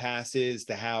bill passes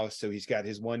the House, so he's got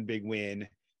his one big win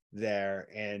there,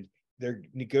 and they're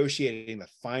negotiating the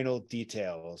final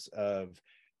details of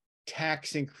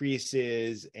tax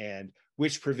increases and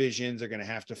which provisions are going to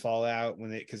have to fall out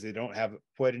because they don't have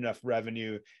quite enough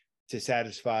revenue to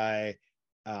satisfy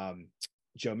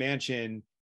Joe Manchin.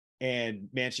 And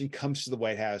Manchin comes to the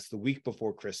White House the week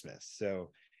before Christmas.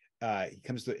 So he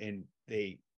comes to, and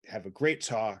they have a great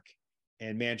talk,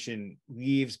 and Manchin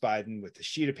leaves Biden with a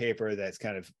sheet of paper that's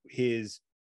kind of his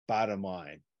bottom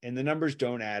line. And the numbers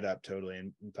don't add up totally.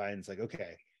 And Biden's like,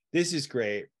 okay, this is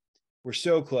great. We're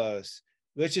so close.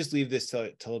 Let's just leave this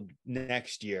till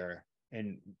next year.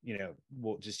 And, you know,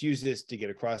 we'll just use this to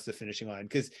get across the finishing line,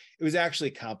 because it was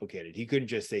actually complicated. He couldn't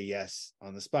just say yes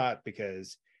on the spot,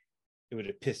 because it would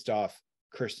have pissed off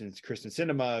Kirsten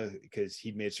Sinema, because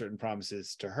he'd made certain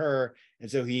promises to her. And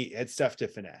so he had stuff to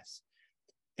finesse.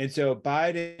 And so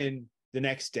Biden, the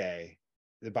next day,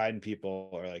 the Biden people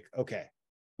are like, okay,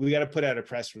 we got to put out a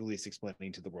press release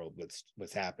explaining to the world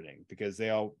what's happening, because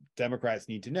Democrats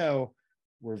need to know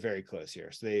we're very close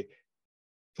here. So they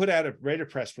write a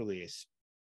press release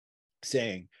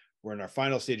saying we're in our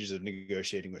final stages of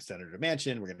negotiating with Senator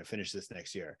Manchin. We're going to finish this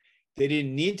next year. They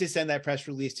didn't need to send that press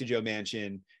release to Joe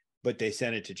Manchin, but they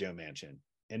sent it to Joe Manchin.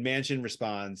 And Manchin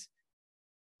responds,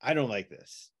 I don't like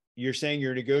this. You're saying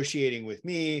you're negotiating with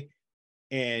me,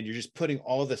 and you're just putting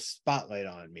all the spotlight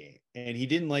on me. And he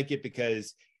didn't like it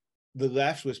because the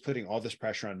left was putting all this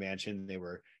pressure on Manchin. They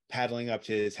were paddling up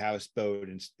to his houseboat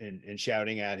and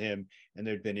shouting at him. And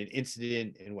there'd been an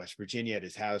incident in West Virginia at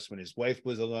his house when his wife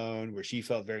was alone, where she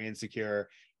felt very insecure,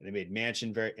 and it made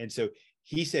Manchin and so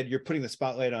he said, you're putting the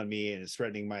spotlight on me and it's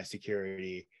threatening my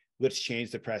security. Let's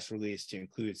change the press release to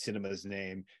include Sinema's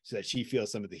name so that she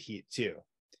feels some of the heat too.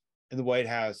 And the White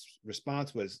House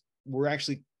response was, we're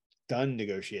actually done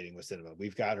negotiating with Sinema.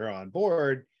 We've got her on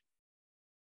board.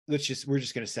 We're just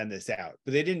going to send this out.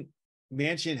 But they didn't.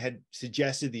 Manchin had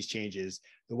suggested these changes.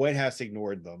 The White House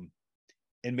ignored them,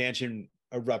 and Manchin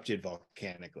erupted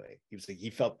volcanically. He was like, he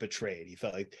felt betrayed. He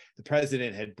felt like the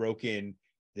president had broken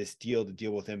this deal to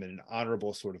deal with him in an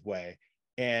honorable sort of way.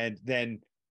 And then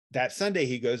that Sunday,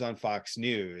 he goes on Fox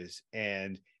News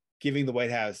and, giving the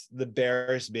White House the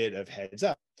barest bit of heads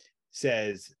up,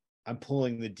 says, I'm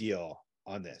pulling the deal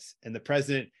on this. And the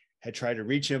president had tried to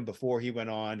reach him before he went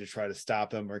on to try to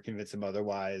stop him or convince him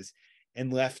otherwise,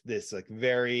 and left this like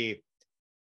very,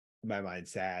 in my mind,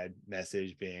 sad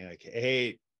message being like,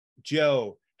 hey,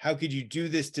 Joe, how could you do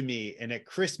this to me? And at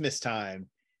Christmas time,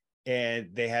 and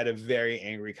they had a very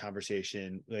angry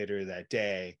conversation later that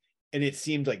day. And it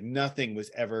seemed like nothing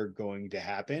was ever going to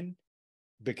happen,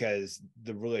 because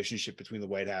the relationship between the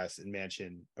White House and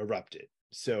Manchin erupted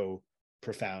so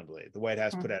profoundly. The White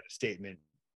House put out a statement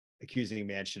accusing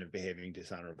Manchin of behaving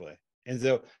dishonorably. And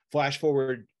so flash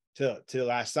forward to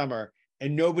last summer,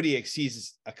 and nobody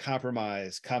sees a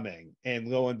compromise coming. And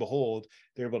lo and behold,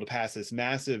 they're able to pass this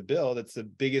massive bill that's the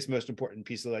biggest, most important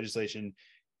piece of legislation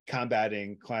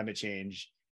combating climate change,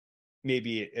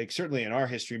 maybe certainly in our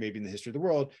history, maybe in the history of the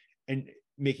world, and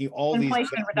making all these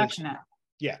Inflation Reduction Act.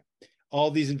 Yeah,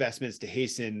 all these investments to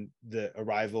hasten the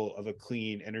arrival of a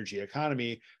clean energy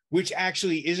economy, which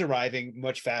actually is arriving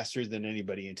much faster than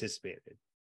anybody anticipated.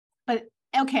 But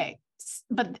okay,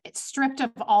 but it's stripped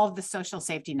of all of the social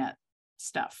safety net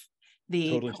stuff,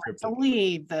 the Totally stripped of parental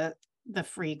leave, the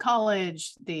free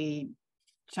college, the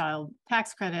child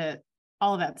tax credit,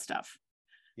 all of that stuff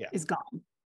is gone.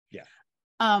 Yeah.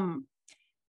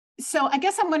 So I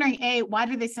guess I'm wondering, A, why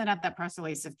did they send out that press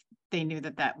release if they knew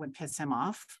that that would piss him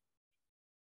off?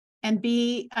 And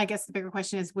B, I guess the bigger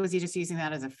question is, was he just using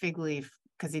that as a fig leaf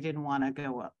because he didn't want to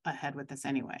go ahead with this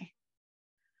anyway?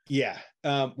 Yeah.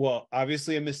 Well,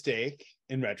 obviously a mistake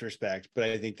in retrospect, but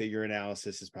I think that your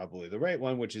analysis is probably the right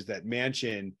one, which is that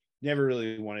Manchin never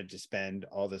really wanted to spend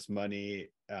all this money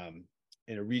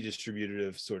in a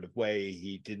redistributive sort of way.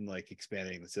 He didn't like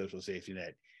expanding the social safety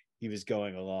net. He was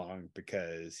going along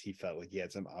because he felt like he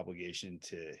had some obligation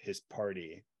to his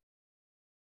party.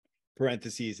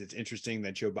 Parentheses, it's interesting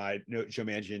that Joe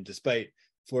Manchin, despite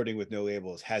flirting with no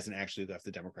labels, hasn't actually left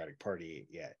the Democratic Party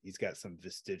yet. He's got some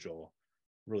vestigial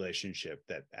relationship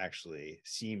that actually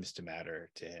seems to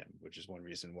matter to him, which is one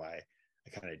reason why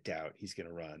I kind of doubt he's going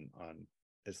to run on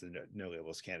as the no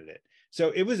labels candidate.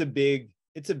 So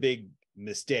it's a big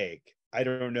mistake. I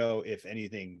don't know if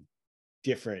anything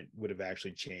different would have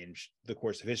actually changed the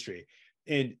course of history.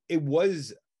 And it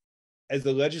was, as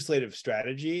a legislative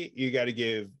strategy, you got to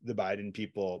give the Biden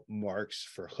people marks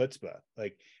for chutzpah.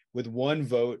 Like, with one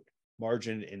vote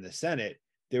margin in the Senate,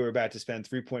 they were about to spend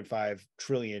 $3.5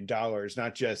 trillion,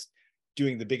 not just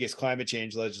doing the biggest climate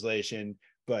change legislation,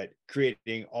 but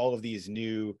creating all of these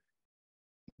new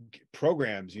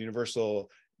programs, creating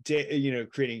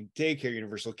daycare,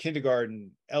 universal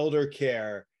kindergarten, elder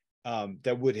care,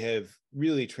 that would have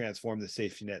really transformed the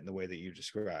safety net in the way that you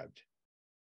described.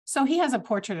 So he has a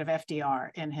portrait of FDR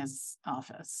in his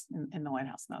office, in the White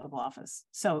House, in the Oval Office.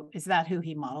 So is that who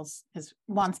he wants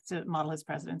to model his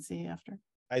presidency after?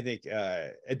 I think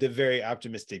at the very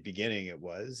optimistic beginning it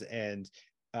was. And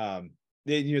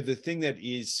the thing that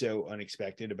is so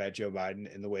unexpected about Joe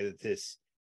Biden and the way that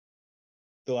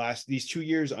these 2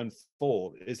 years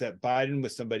unfold is that Biden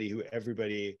was somebody who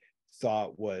everybody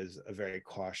thought was a very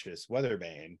cautious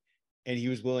weathervane, and he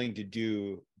was willing to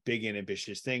do big and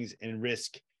ambitious things and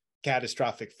risk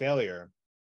catastrophic failure,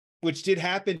 which did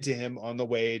happen to him on the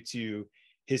way to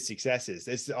his successes.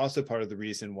 This is also part of the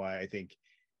reason why I think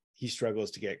he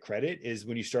struggles to get credit, is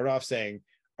when you start off saying,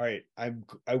 all right, I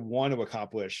want to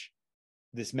accomplish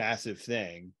this massive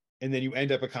thing, and then you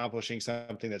end up accomplishing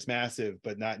something that's massive,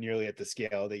 but not nearly at the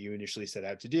scale that you initially set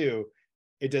out to do.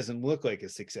 It doesn't look like a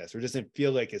success, or doesn't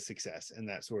feel like a success in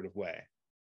that sort of way.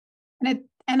 And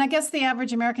I guess the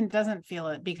average American doesn't feel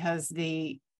it because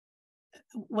the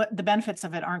benefits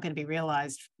of it aren't going to be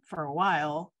realized for a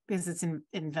while, because it's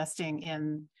investing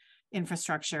in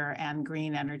infrastructure and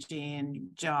green energy and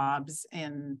jobs,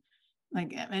 and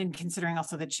considering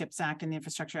also the CHIPS Act and the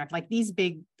Infrastructure Act, like these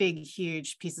big,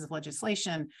 huge pieces of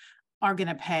legislation are going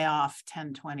to pay off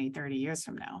 10, 20, 30 years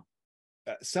from now.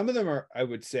 Some of them I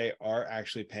would say, are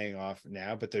actually paying off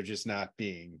now, but they're just not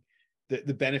being,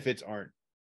 the benefits aren't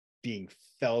being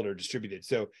felt or distributed.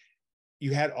 So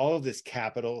you had all of this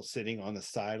capital sitting on the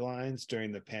sidelines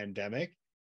during the pandemic,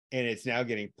 and it's now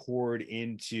getting poured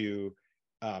into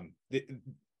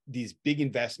these big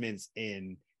investments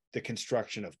in the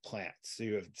construction of plants. So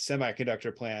you have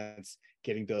semiconductor plants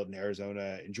getting built in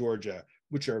Arizona and Georgia,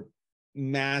 which are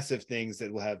massive things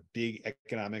that will have big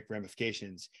economic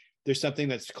ramifications. There's something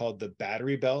that's called the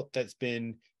battery belt that's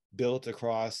been built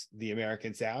across the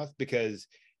American South, because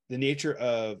the nature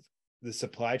of the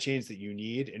supply chains that you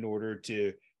need in order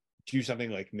to do something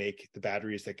like make the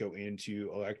batteries that go into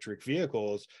electric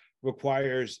vehicles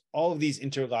requires all of these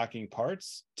interlocking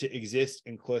parts to exist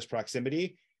in close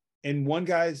proximity. And one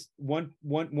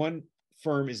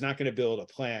firm is not going to build a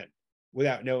plant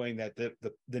without knowing that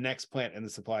the next plant in the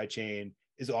supply chain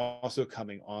is also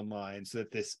coming online, so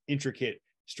that this intricate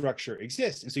structure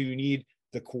exists. And so you need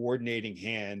the coordinating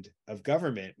hand of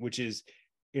government, which is,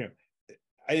 I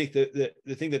think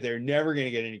the thing that they're never going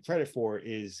to get any credit for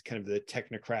is kind of the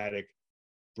technocratic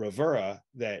bravura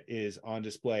that is on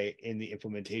display in the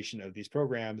implementation of these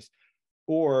programs,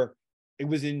 or it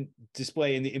was in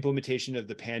display in the implementation of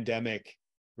the pandemic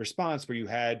response, where you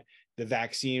had the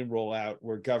vaccine rollout,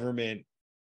 where government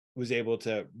was able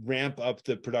to ramp up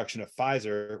the production of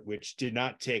Pfizer, which did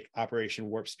not take Operation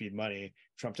Warp Speed money.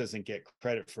 Trump doesn't get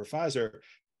credit for Pfizer.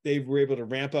 They were able to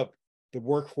ramp up the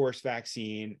workhorse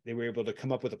vaccine. They were able to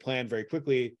come up with a plan very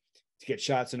quickly to get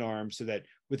shots in arms, so that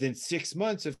within 6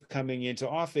 months of coming into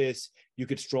office, you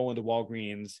could stroll into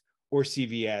Walgreens or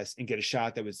CVS and get a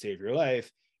shot that would save your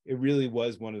life. It really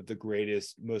was one of the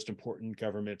greatest, most important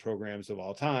government programs of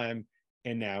all time.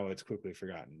 and now it's quickly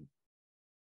forgotten.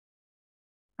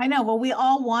 I know. Well, we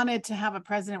all wanted to have a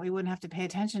president we wouldn't have to pay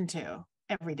attention to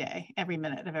every day, every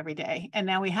minute of every day. And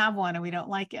now we have one and we don't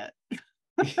like it.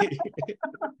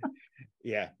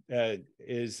 Yeah.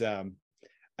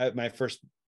 My first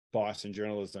boss in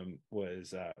journalism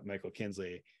was Michael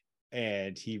Kinsley,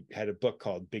 and he had a book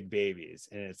called Big Babies.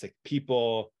 And it's like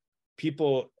people,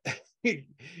 you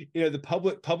know, the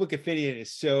public opinion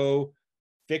is so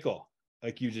fickle,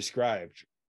 like you described.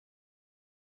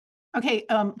 Okay,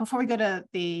 before we go to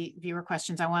the viewer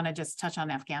questions, I want to just touch on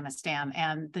Afghanistan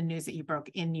and the news that you broke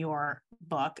in your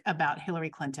book about Hillary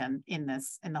Clinton in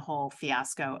the whole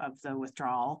fiasco of the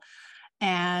withdrawal.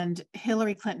 And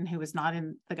Hillary Clinton, who was not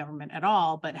in the government at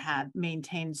all, but had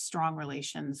maintained strong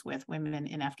relations with women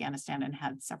in Afghanistan and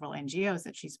had several NGOs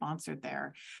that she sponsored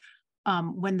there.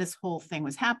 When this whole thing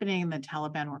was happening, the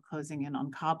Taliban were closing in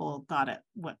on Kabul, got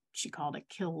what she called a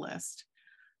kill list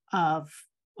of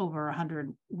over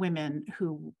 100 women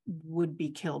who would be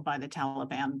killed by the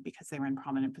Taliban because they were in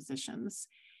prominent positions.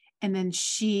 And then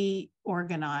she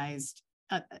organized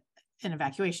an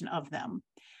evacuation of them.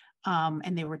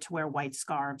 And they were to wear white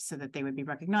scarves so that they would be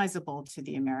recognizable to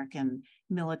the American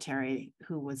military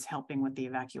who was helping with the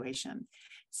evacuation.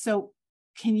 So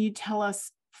can you tell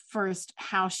us first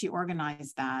how she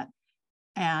organized that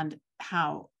and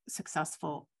how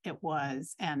successful it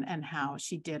was, and how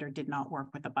she did or did not work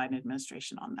with the Biden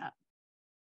administration on that?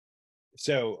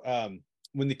 So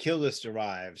when the kill list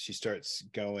arrives, she starts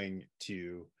going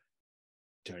to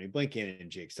Tony Blinken and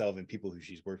Jake Sullivan, people who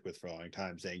she's worked with for a long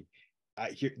time, saying,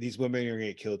 these women are going to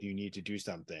get killed. You need to do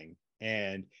something.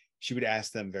 And she would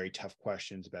ask them very tough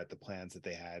questions about the plans that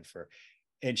they had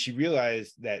and she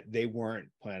realized that they weren't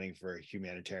planning for a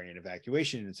humanitarian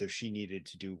evacuation. And so she needed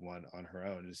to do one on her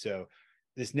own. And so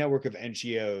this network of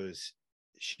NGOs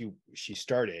she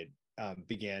started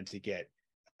began to get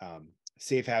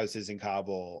safe houses in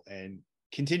Kabul and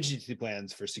contingency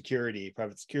plans for security,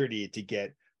 private security, to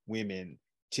get women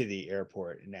to the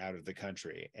airport and out of the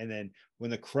country. And then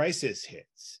when the crisis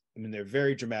hits, I mean, there are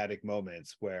very dramatic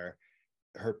moments where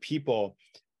her people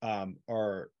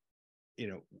are, you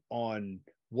know, on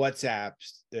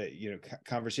WhatsApps,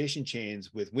 conversation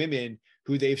chains with women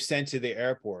who they've sent to the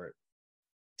airport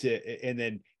and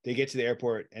then they get to the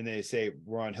airport and they say,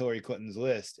 we're on Hillary Clinton's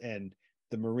list. And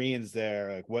the Marines there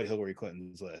are like, what Hillary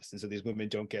Clinton's list? And so these women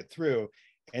don't get through.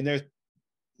 And there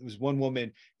was one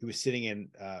woman who was sitting in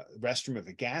a restroom of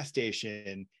a gas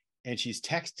station, and she's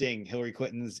texting Hillary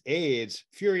Clinton's aides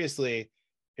furiously,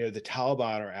 the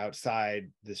Taliban are outside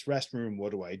this restroom.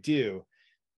 What do I do?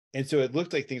 And so it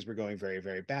looked like things were going very,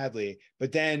 very badly.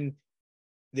 But then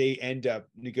they end up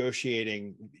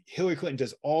negotiating. Hillary Clinton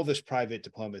does all this private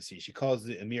diplomacy. She calls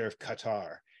the Emir of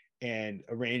Qatar and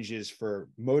arranges for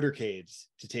motorcades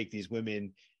to take these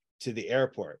women to the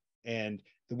airport. And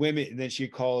the women, and then she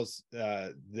calls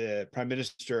the Prime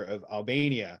Minister of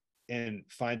Albania and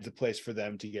finds a place for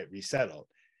them to get resettled.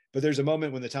 But there's a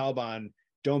moment when the Taliban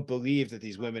don't believe that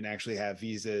these women actually have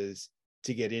visas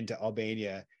to get into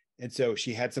Albania. And so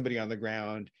she had somebody on the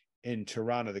ground in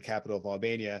Tirana, the capital of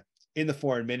Albania, in the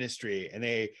foreign ministry, and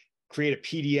they create a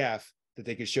PDF that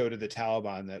they could show to the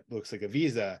Taliban that looks like a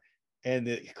visa. And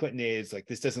the Clinton aides like,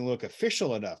 this doesn't look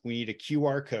official enough. We need a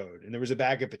QR code. And there was a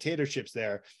bag of potato chips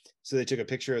there. So they took a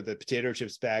picture of the potato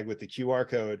chips bag with the QR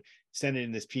code, sent it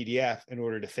in this PDF in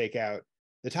order to fake out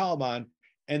the Taliban.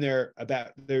 And there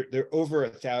are over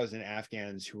 1,000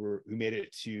 Afghans who made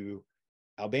it to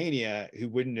Albania who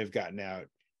wouldn't have gotten out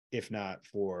if not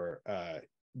for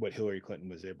what Hillary Clinton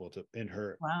was able to, and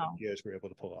her NGOs were able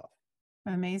to pull off.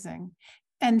 Amazing.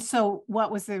 And so what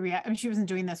was the reaction? I mean, she wasn't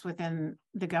doing this within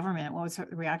the government. What was her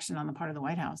reaction on the part of the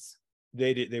White House?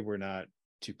 They were not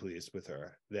too pleased with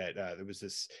her. That there was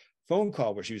this phone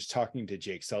call where she was talking to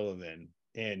Jake Sullivan.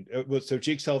 And so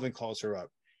Jake Sullivan calls her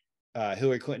up.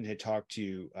 Hillary Clinton had talked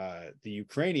to the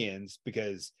Ukrainians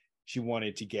because she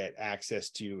wanted to get access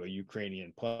to a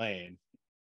Ukrainian plane.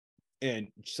 And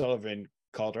Sullivan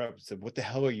called her up and said, what the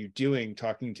hell are you doing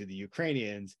talking to the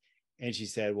Ukrainians? And she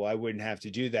said, well, I wouldn't have to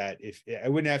do that if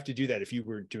you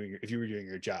were doing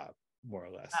your job, more or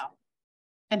less. Wow.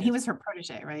 And he was her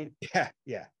protege, right?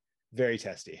 Yeah. Very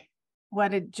testy.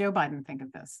 What did Joe Biden think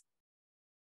of this?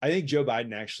 I think Joe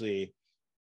Biden actually,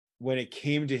 when it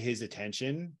came to his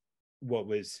attention, what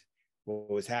was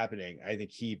happening, I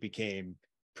think he became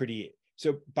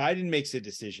so Biden makes a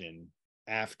decision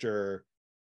after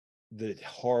the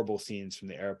horrible scenes from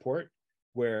the airport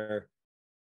where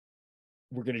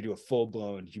we're going to do a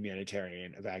full-blown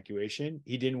humanitarian evacuation.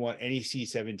 He didn't want any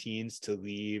C-17s to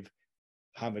leave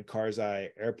Hamid Karzai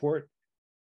Airport.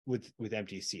 with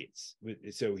empty seats.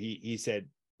 So he said,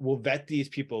 we'll vet these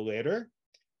people later,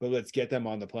 but let's get them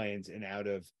on the planes and out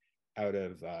of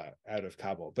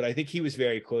Kabul. But I think he was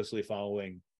very closely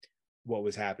following what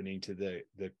was happening to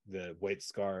the white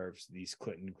scarves, these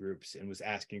Clinton groups, and was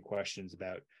asking questions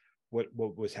about what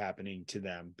was happening to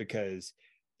them, because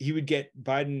he would get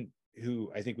Biden,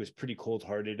 who I think was pretty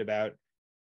cold-hearted about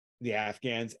the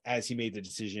Afghans as he made the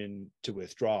decision to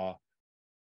withdraw,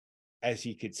 as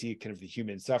he could see kind of the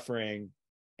human suffering,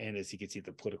 and as he could see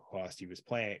the political cost he was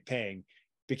paying,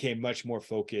 became much more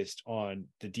focused on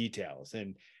the details.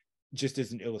 And just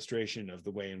as an illustration of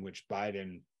the way in which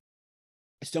Biden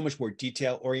is so much more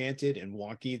detail oriented and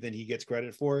wonky than he gets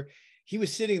credit for, he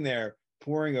was sitting there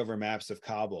poring over maps of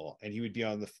Kabul, and he would be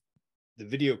on the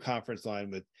video conference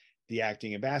line with the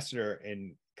acting ambassador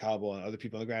in Kabul and other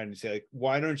people on the ground and say, like,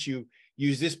 why don't you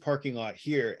use this parking lot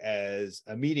here as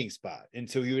a meeting spot? And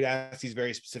so he would ask these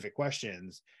very specific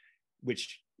questions,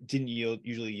 which didn't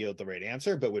usually yield the right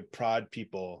answer, but would prod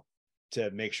people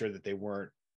to make sure that they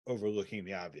weren't overlooking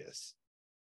the obvious.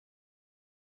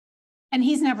 And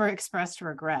he's never expressed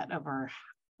regret over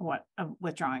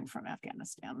withdrawing from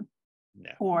Afghanistan.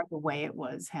 No. Or the way it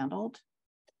was handled.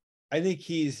 I think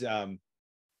he's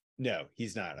no,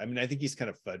 he's not. I mean, I think he's kind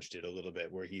of fudged it a little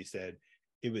bit, where he said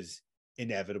it was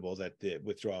inevitable that the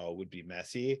withdrawal would be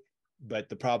messy. But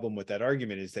the problem with that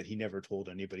argument is that he never told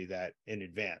anybody that in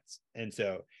advance. And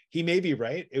so he may be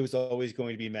right. It was always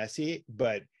going to be messy,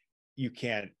 but you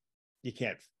can't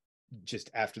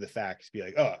just after the fact be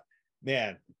like, oh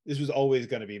man, this was always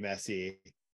going to be messy.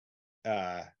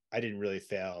 I didn't really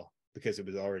fail, because it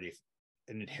was already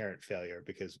an inherent failure,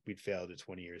 because we'd failed at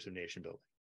 20 years of nation building.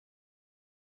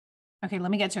 Okay,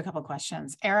 let me get to a couple of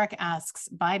questions. Eric asks,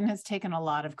 Biden has taken a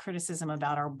lot of criticism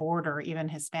about our border. Even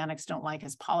Hispanics don't like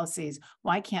his policies.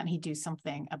 Why can't he do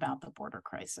something about the border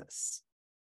crisis?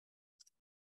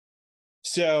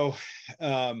 So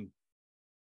I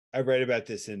read about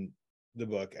this in the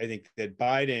book. I think that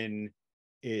Biden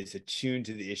is attuned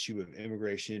to the issue of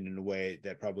immigration in a way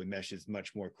that probably meshes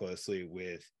much more closely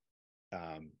with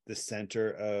the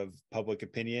center of public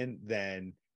opinion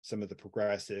than some of the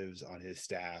progressives on his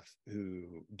staff who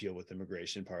deal with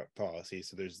immigration policy.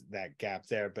 So there's that gap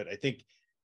there. But I think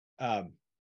there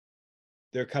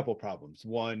are a couple problems.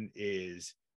 One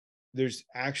is there's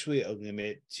actually a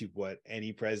limit to what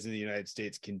any president of the United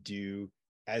States can do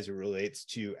as it relates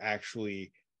to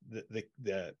actually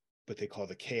the what they call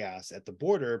the chaos at the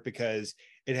border, because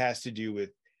it has to do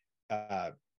with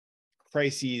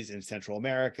crises in Central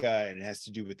America, and it has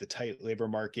to do with the tight labor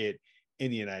market in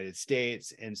the United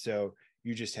States. And so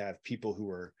you just have people who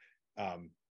are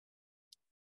kind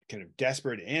of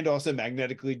desperate and also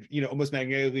magnetically, almost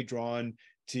magnetically drawn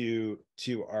to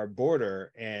our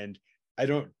border. And I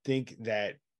don't think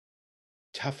that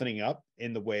toughening up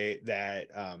in the way that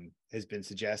has been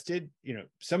suggested,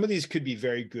 some of these could be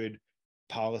very good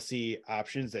policy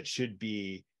options that should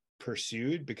be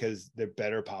pursued because they're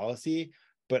better policy,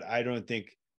 but I don't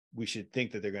think we should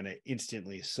think that they're going to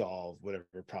instantly solve whatever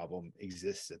problem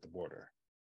exists at the border.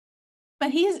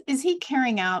 But is he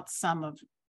carrying out some of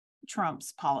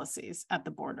Trump's policies at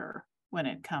the border when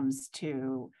it comes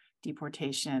to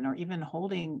deportation or even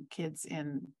holding kids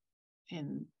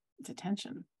in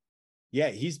detention? Yeah,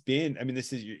 he's been, I mean,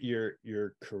 this is,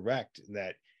 you're correct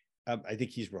that I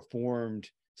think he's reformed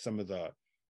some of the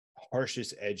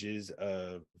harshest edges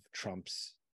of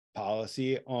Trump's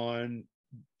policy on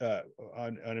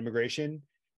immigration.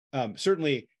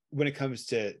 Certainly when it comes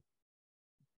to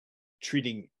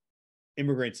treating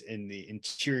immigrants in the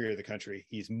interior of the country,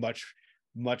 he's much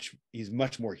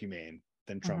more humane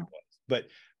than Trump was. But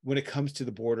when it comes to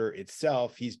the border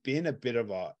itself, he's been a bit of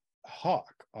a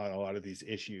hawk on a lot of these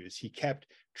issues. He kept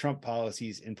Trump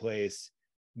policies in place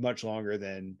much longer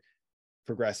than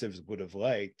progressives would have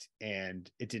liked, and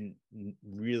it didn't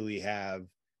really have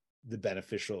the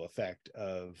beneficial effect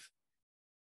of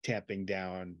tamping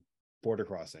down border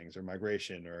crossings or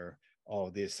migration or all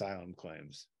of the asylum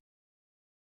claims.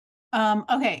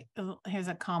 Okay, here's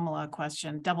a Kamala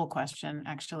question, double question,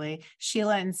 actually.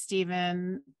 Sheila and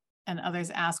Stephen and others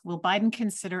ask, will Biden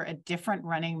consider a different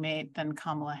running mate than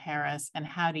Kamala Harris? And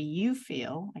how do you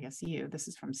feel, I guess this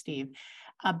is from Steve,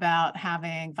 about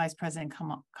having Vice President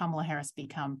Kamala Harris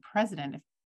become president if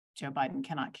Joe Biden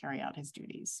cannot carry out his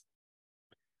duties?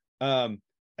 I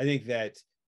think that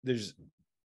there's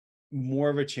more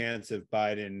of a chance of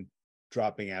Biden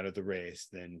dropping out of the race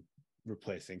than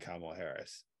replacing Kamala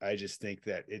Harris. I just think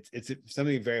that it's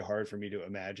something very hard for me to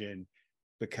imagine,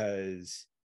 because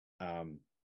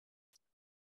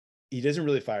he doesn't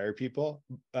really fire people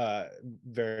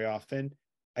very often.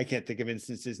 I can't think of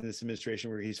instances in this administration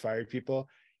where he's fired people.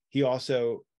 He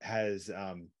also has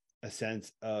a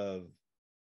sense of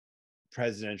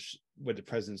what the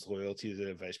president's loyalty to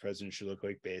the vice president should look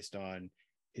like based on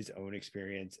his own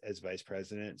experience as vice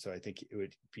president. So I think it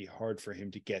would be hard for him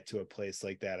to get to a place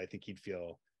like that. I think he'd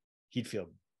feel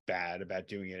bad about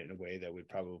doing it in a way that would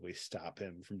probably stop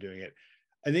him from doing it.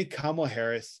 I think Kamala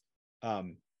Harris,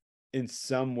 in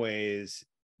some ways,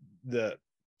 the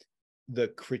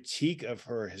critique of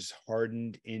her has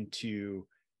hardened into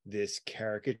this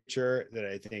caricature that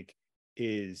I think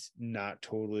is not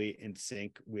totally in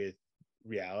sync with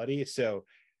reality. So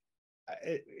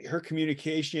her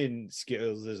communication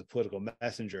skills as a political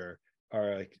messenger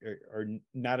are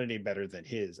not any better than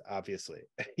his, obviously.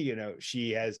 You know,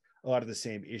 she has a lot of the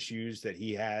same issues that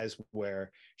he has,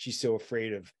 where she's so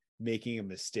afraid of making a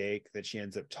mistake that she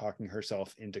ends up talking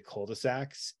herself into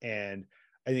cul-de-sacs. And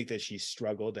I think that she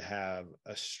struggled to have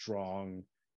a strong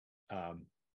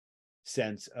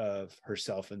sense of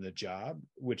herself in the job,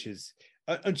 which is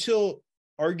until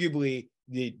arguably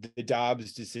the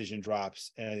Dobbs decision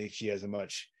drops, and I think she has a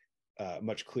much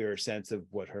clearer sense of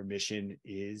what her mission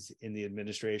is in the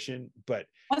administration. But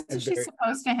wasn't she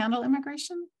supposed to handle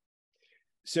immigration?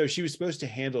 So she was supposed to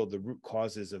handle the root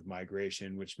causes of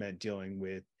migration, which meant dealing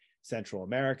with Central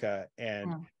America.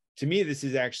 And to me, this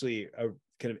is actually a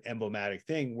kind of emblematic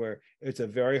thing where it's a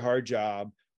very hard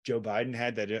job. Joe Biden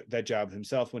had that job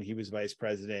himself when he was vice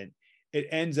president. It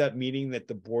ends up meaning that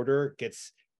the border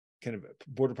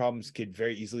problems could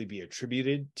very easily be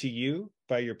attributed to you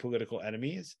by your political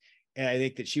enemies. And I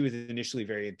think that she was initially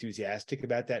very enthusiastic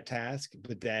about that task,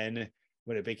 but then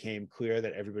when it became clear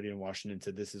that everybody in Washington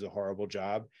said this is a horrible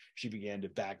job, she began to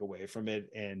back away from it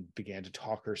and began to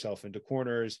talk herself into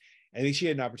corners. I think she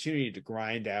had an opportunity to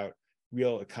grind out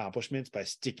real accomplishments by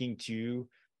sticking to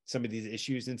some of these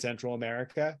issues in Central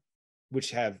America,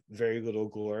 which have very little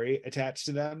glory attached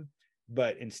to them.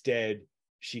 But instead,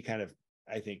 she kind of,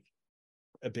 I think,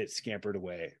 a bit scampered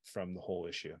away from the whole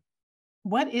issue.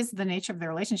 What is the nature of their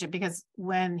relationship? Because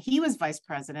when he was vice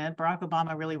president, Barack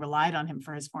Obama really relied on him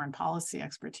for his foreign policy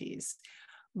expertise.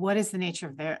 What is the nature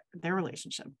of their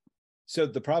relationship? So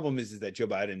the problem is that Joe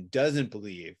Biden doesn't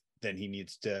believe that he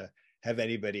needs to have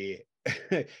anybody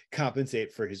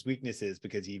compensate for his weaknesses,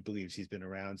 because he believes he's been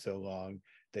around so long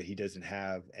that he doesn't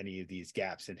have any of these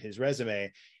gaps in his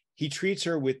resume. He treats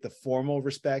her with the formal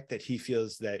respect that he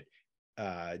feels that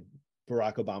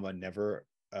Barack Obama never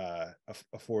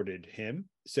afforded him.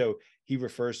 So he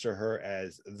refers to her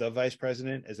as the vice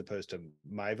president as opposed to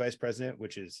my vice president,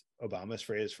 which is Obama's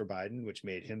phrase for Biden, which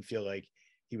made him feel like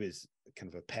he was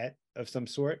kind of a pet of some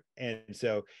sort. And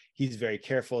so he's very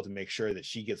careful to make sure that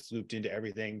she gets looped into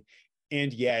everything.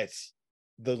 And yet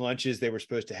the lunches they were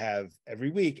supposed to have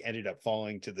every week ended up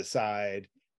falling to the side.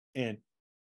 And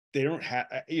they don't have,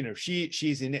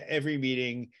 she's in every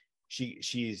meeting.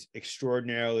 She's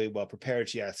extraordinarily well prepared.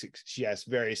 She asks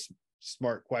very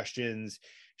smart questions.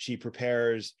 She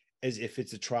prepares as if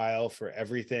it's a trial for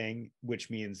everything, which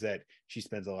means that she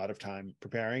spends a lot of time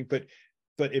preparing. But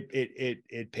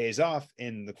it pays off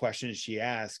in the questions she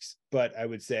asks. But I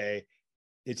would say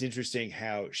it's interesting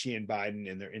how she and Biden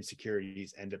and their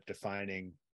insecurities end up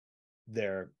defining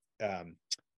their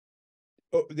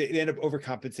they end up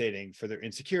overcompensating for their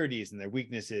insecurities and their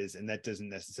weaknesses, and that doesn't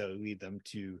necessarily lead them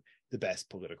to the best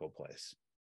political place.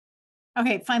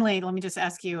 Okay, finally, let me just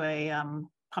ask you a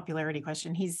popularity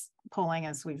question. He's polling,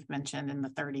 as we've mentioned, in the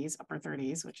 30s, upper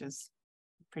 30s, which is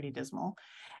pretty dismal.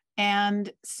 And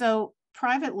so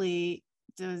privately,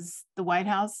 does the White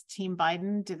House, Team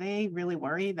Biden, do they really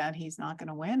worry that he's not going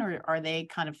to win? Or are they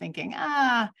kind of thinking,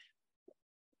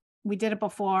 we did it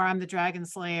before, I'm the dragon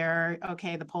slayer.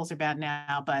 Okay, the polls are bad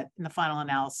now, but in the final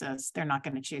analysis, they're not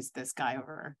going to choose this guy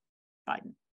over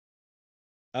Biden?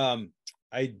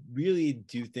 I really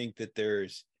do think that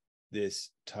there's this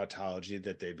tautology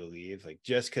that they believe, like,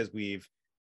 just because we've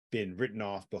been written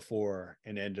off before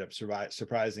and ended up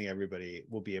surprising everybody,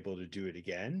 we'll be able to do it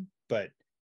again. But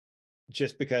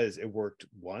just because it worked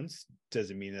once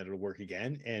doesn't mean that it'll work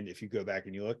again. And if you go back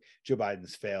and you look, Joe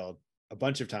Biden's failed a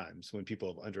bunch of times when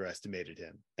people have underestimated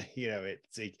him.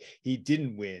 It's like he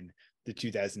didn't win the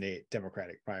 2008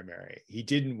 Democratic primary. He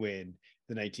didn't win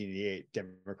the 1988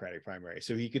 Democratic primary.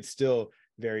 So he could still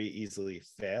very easily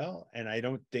fail. And I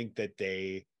don't think that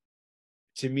I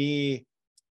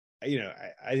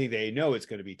think they know it's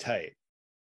going to be tight.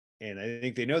 And I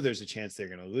think they know there's a chance they're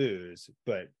going to lose.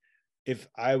 But if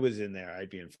I was in there, I'd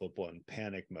be in full-blown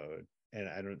panic mode. And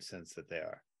I don't sense that they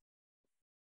are.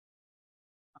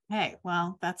 Okay,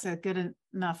 well, that's a good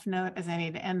enough note as I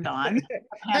need to end on.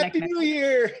 Happy New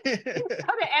Year. How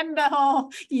to end the whole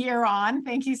year on.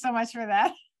 Thank you so much for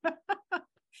that.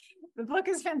 The book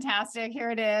is fantastic.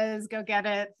 Here it is. Go get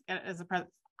it. Get it as a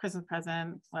Christmas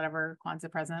present, whatever,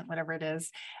 Kwanzaa present, whatever it is.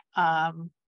 The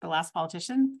Last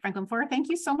Politician, Franklin Foer. Thank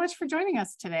you so much for joining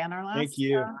us today on our last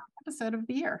episode of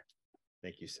the year.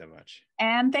 Thank you so much.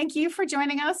 And thank you for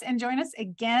joining us, and join us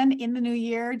again in the new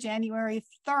year, January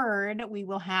 3rd. We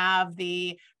will have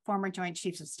the former Joint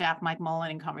Chiefs of Staff, Mike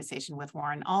Mullen, in conversation with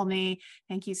Warren Olney.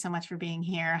 Thank you so much for being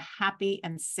here. Happy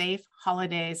and safe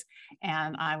holidays,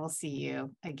 and I will see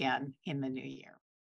you again in the new year.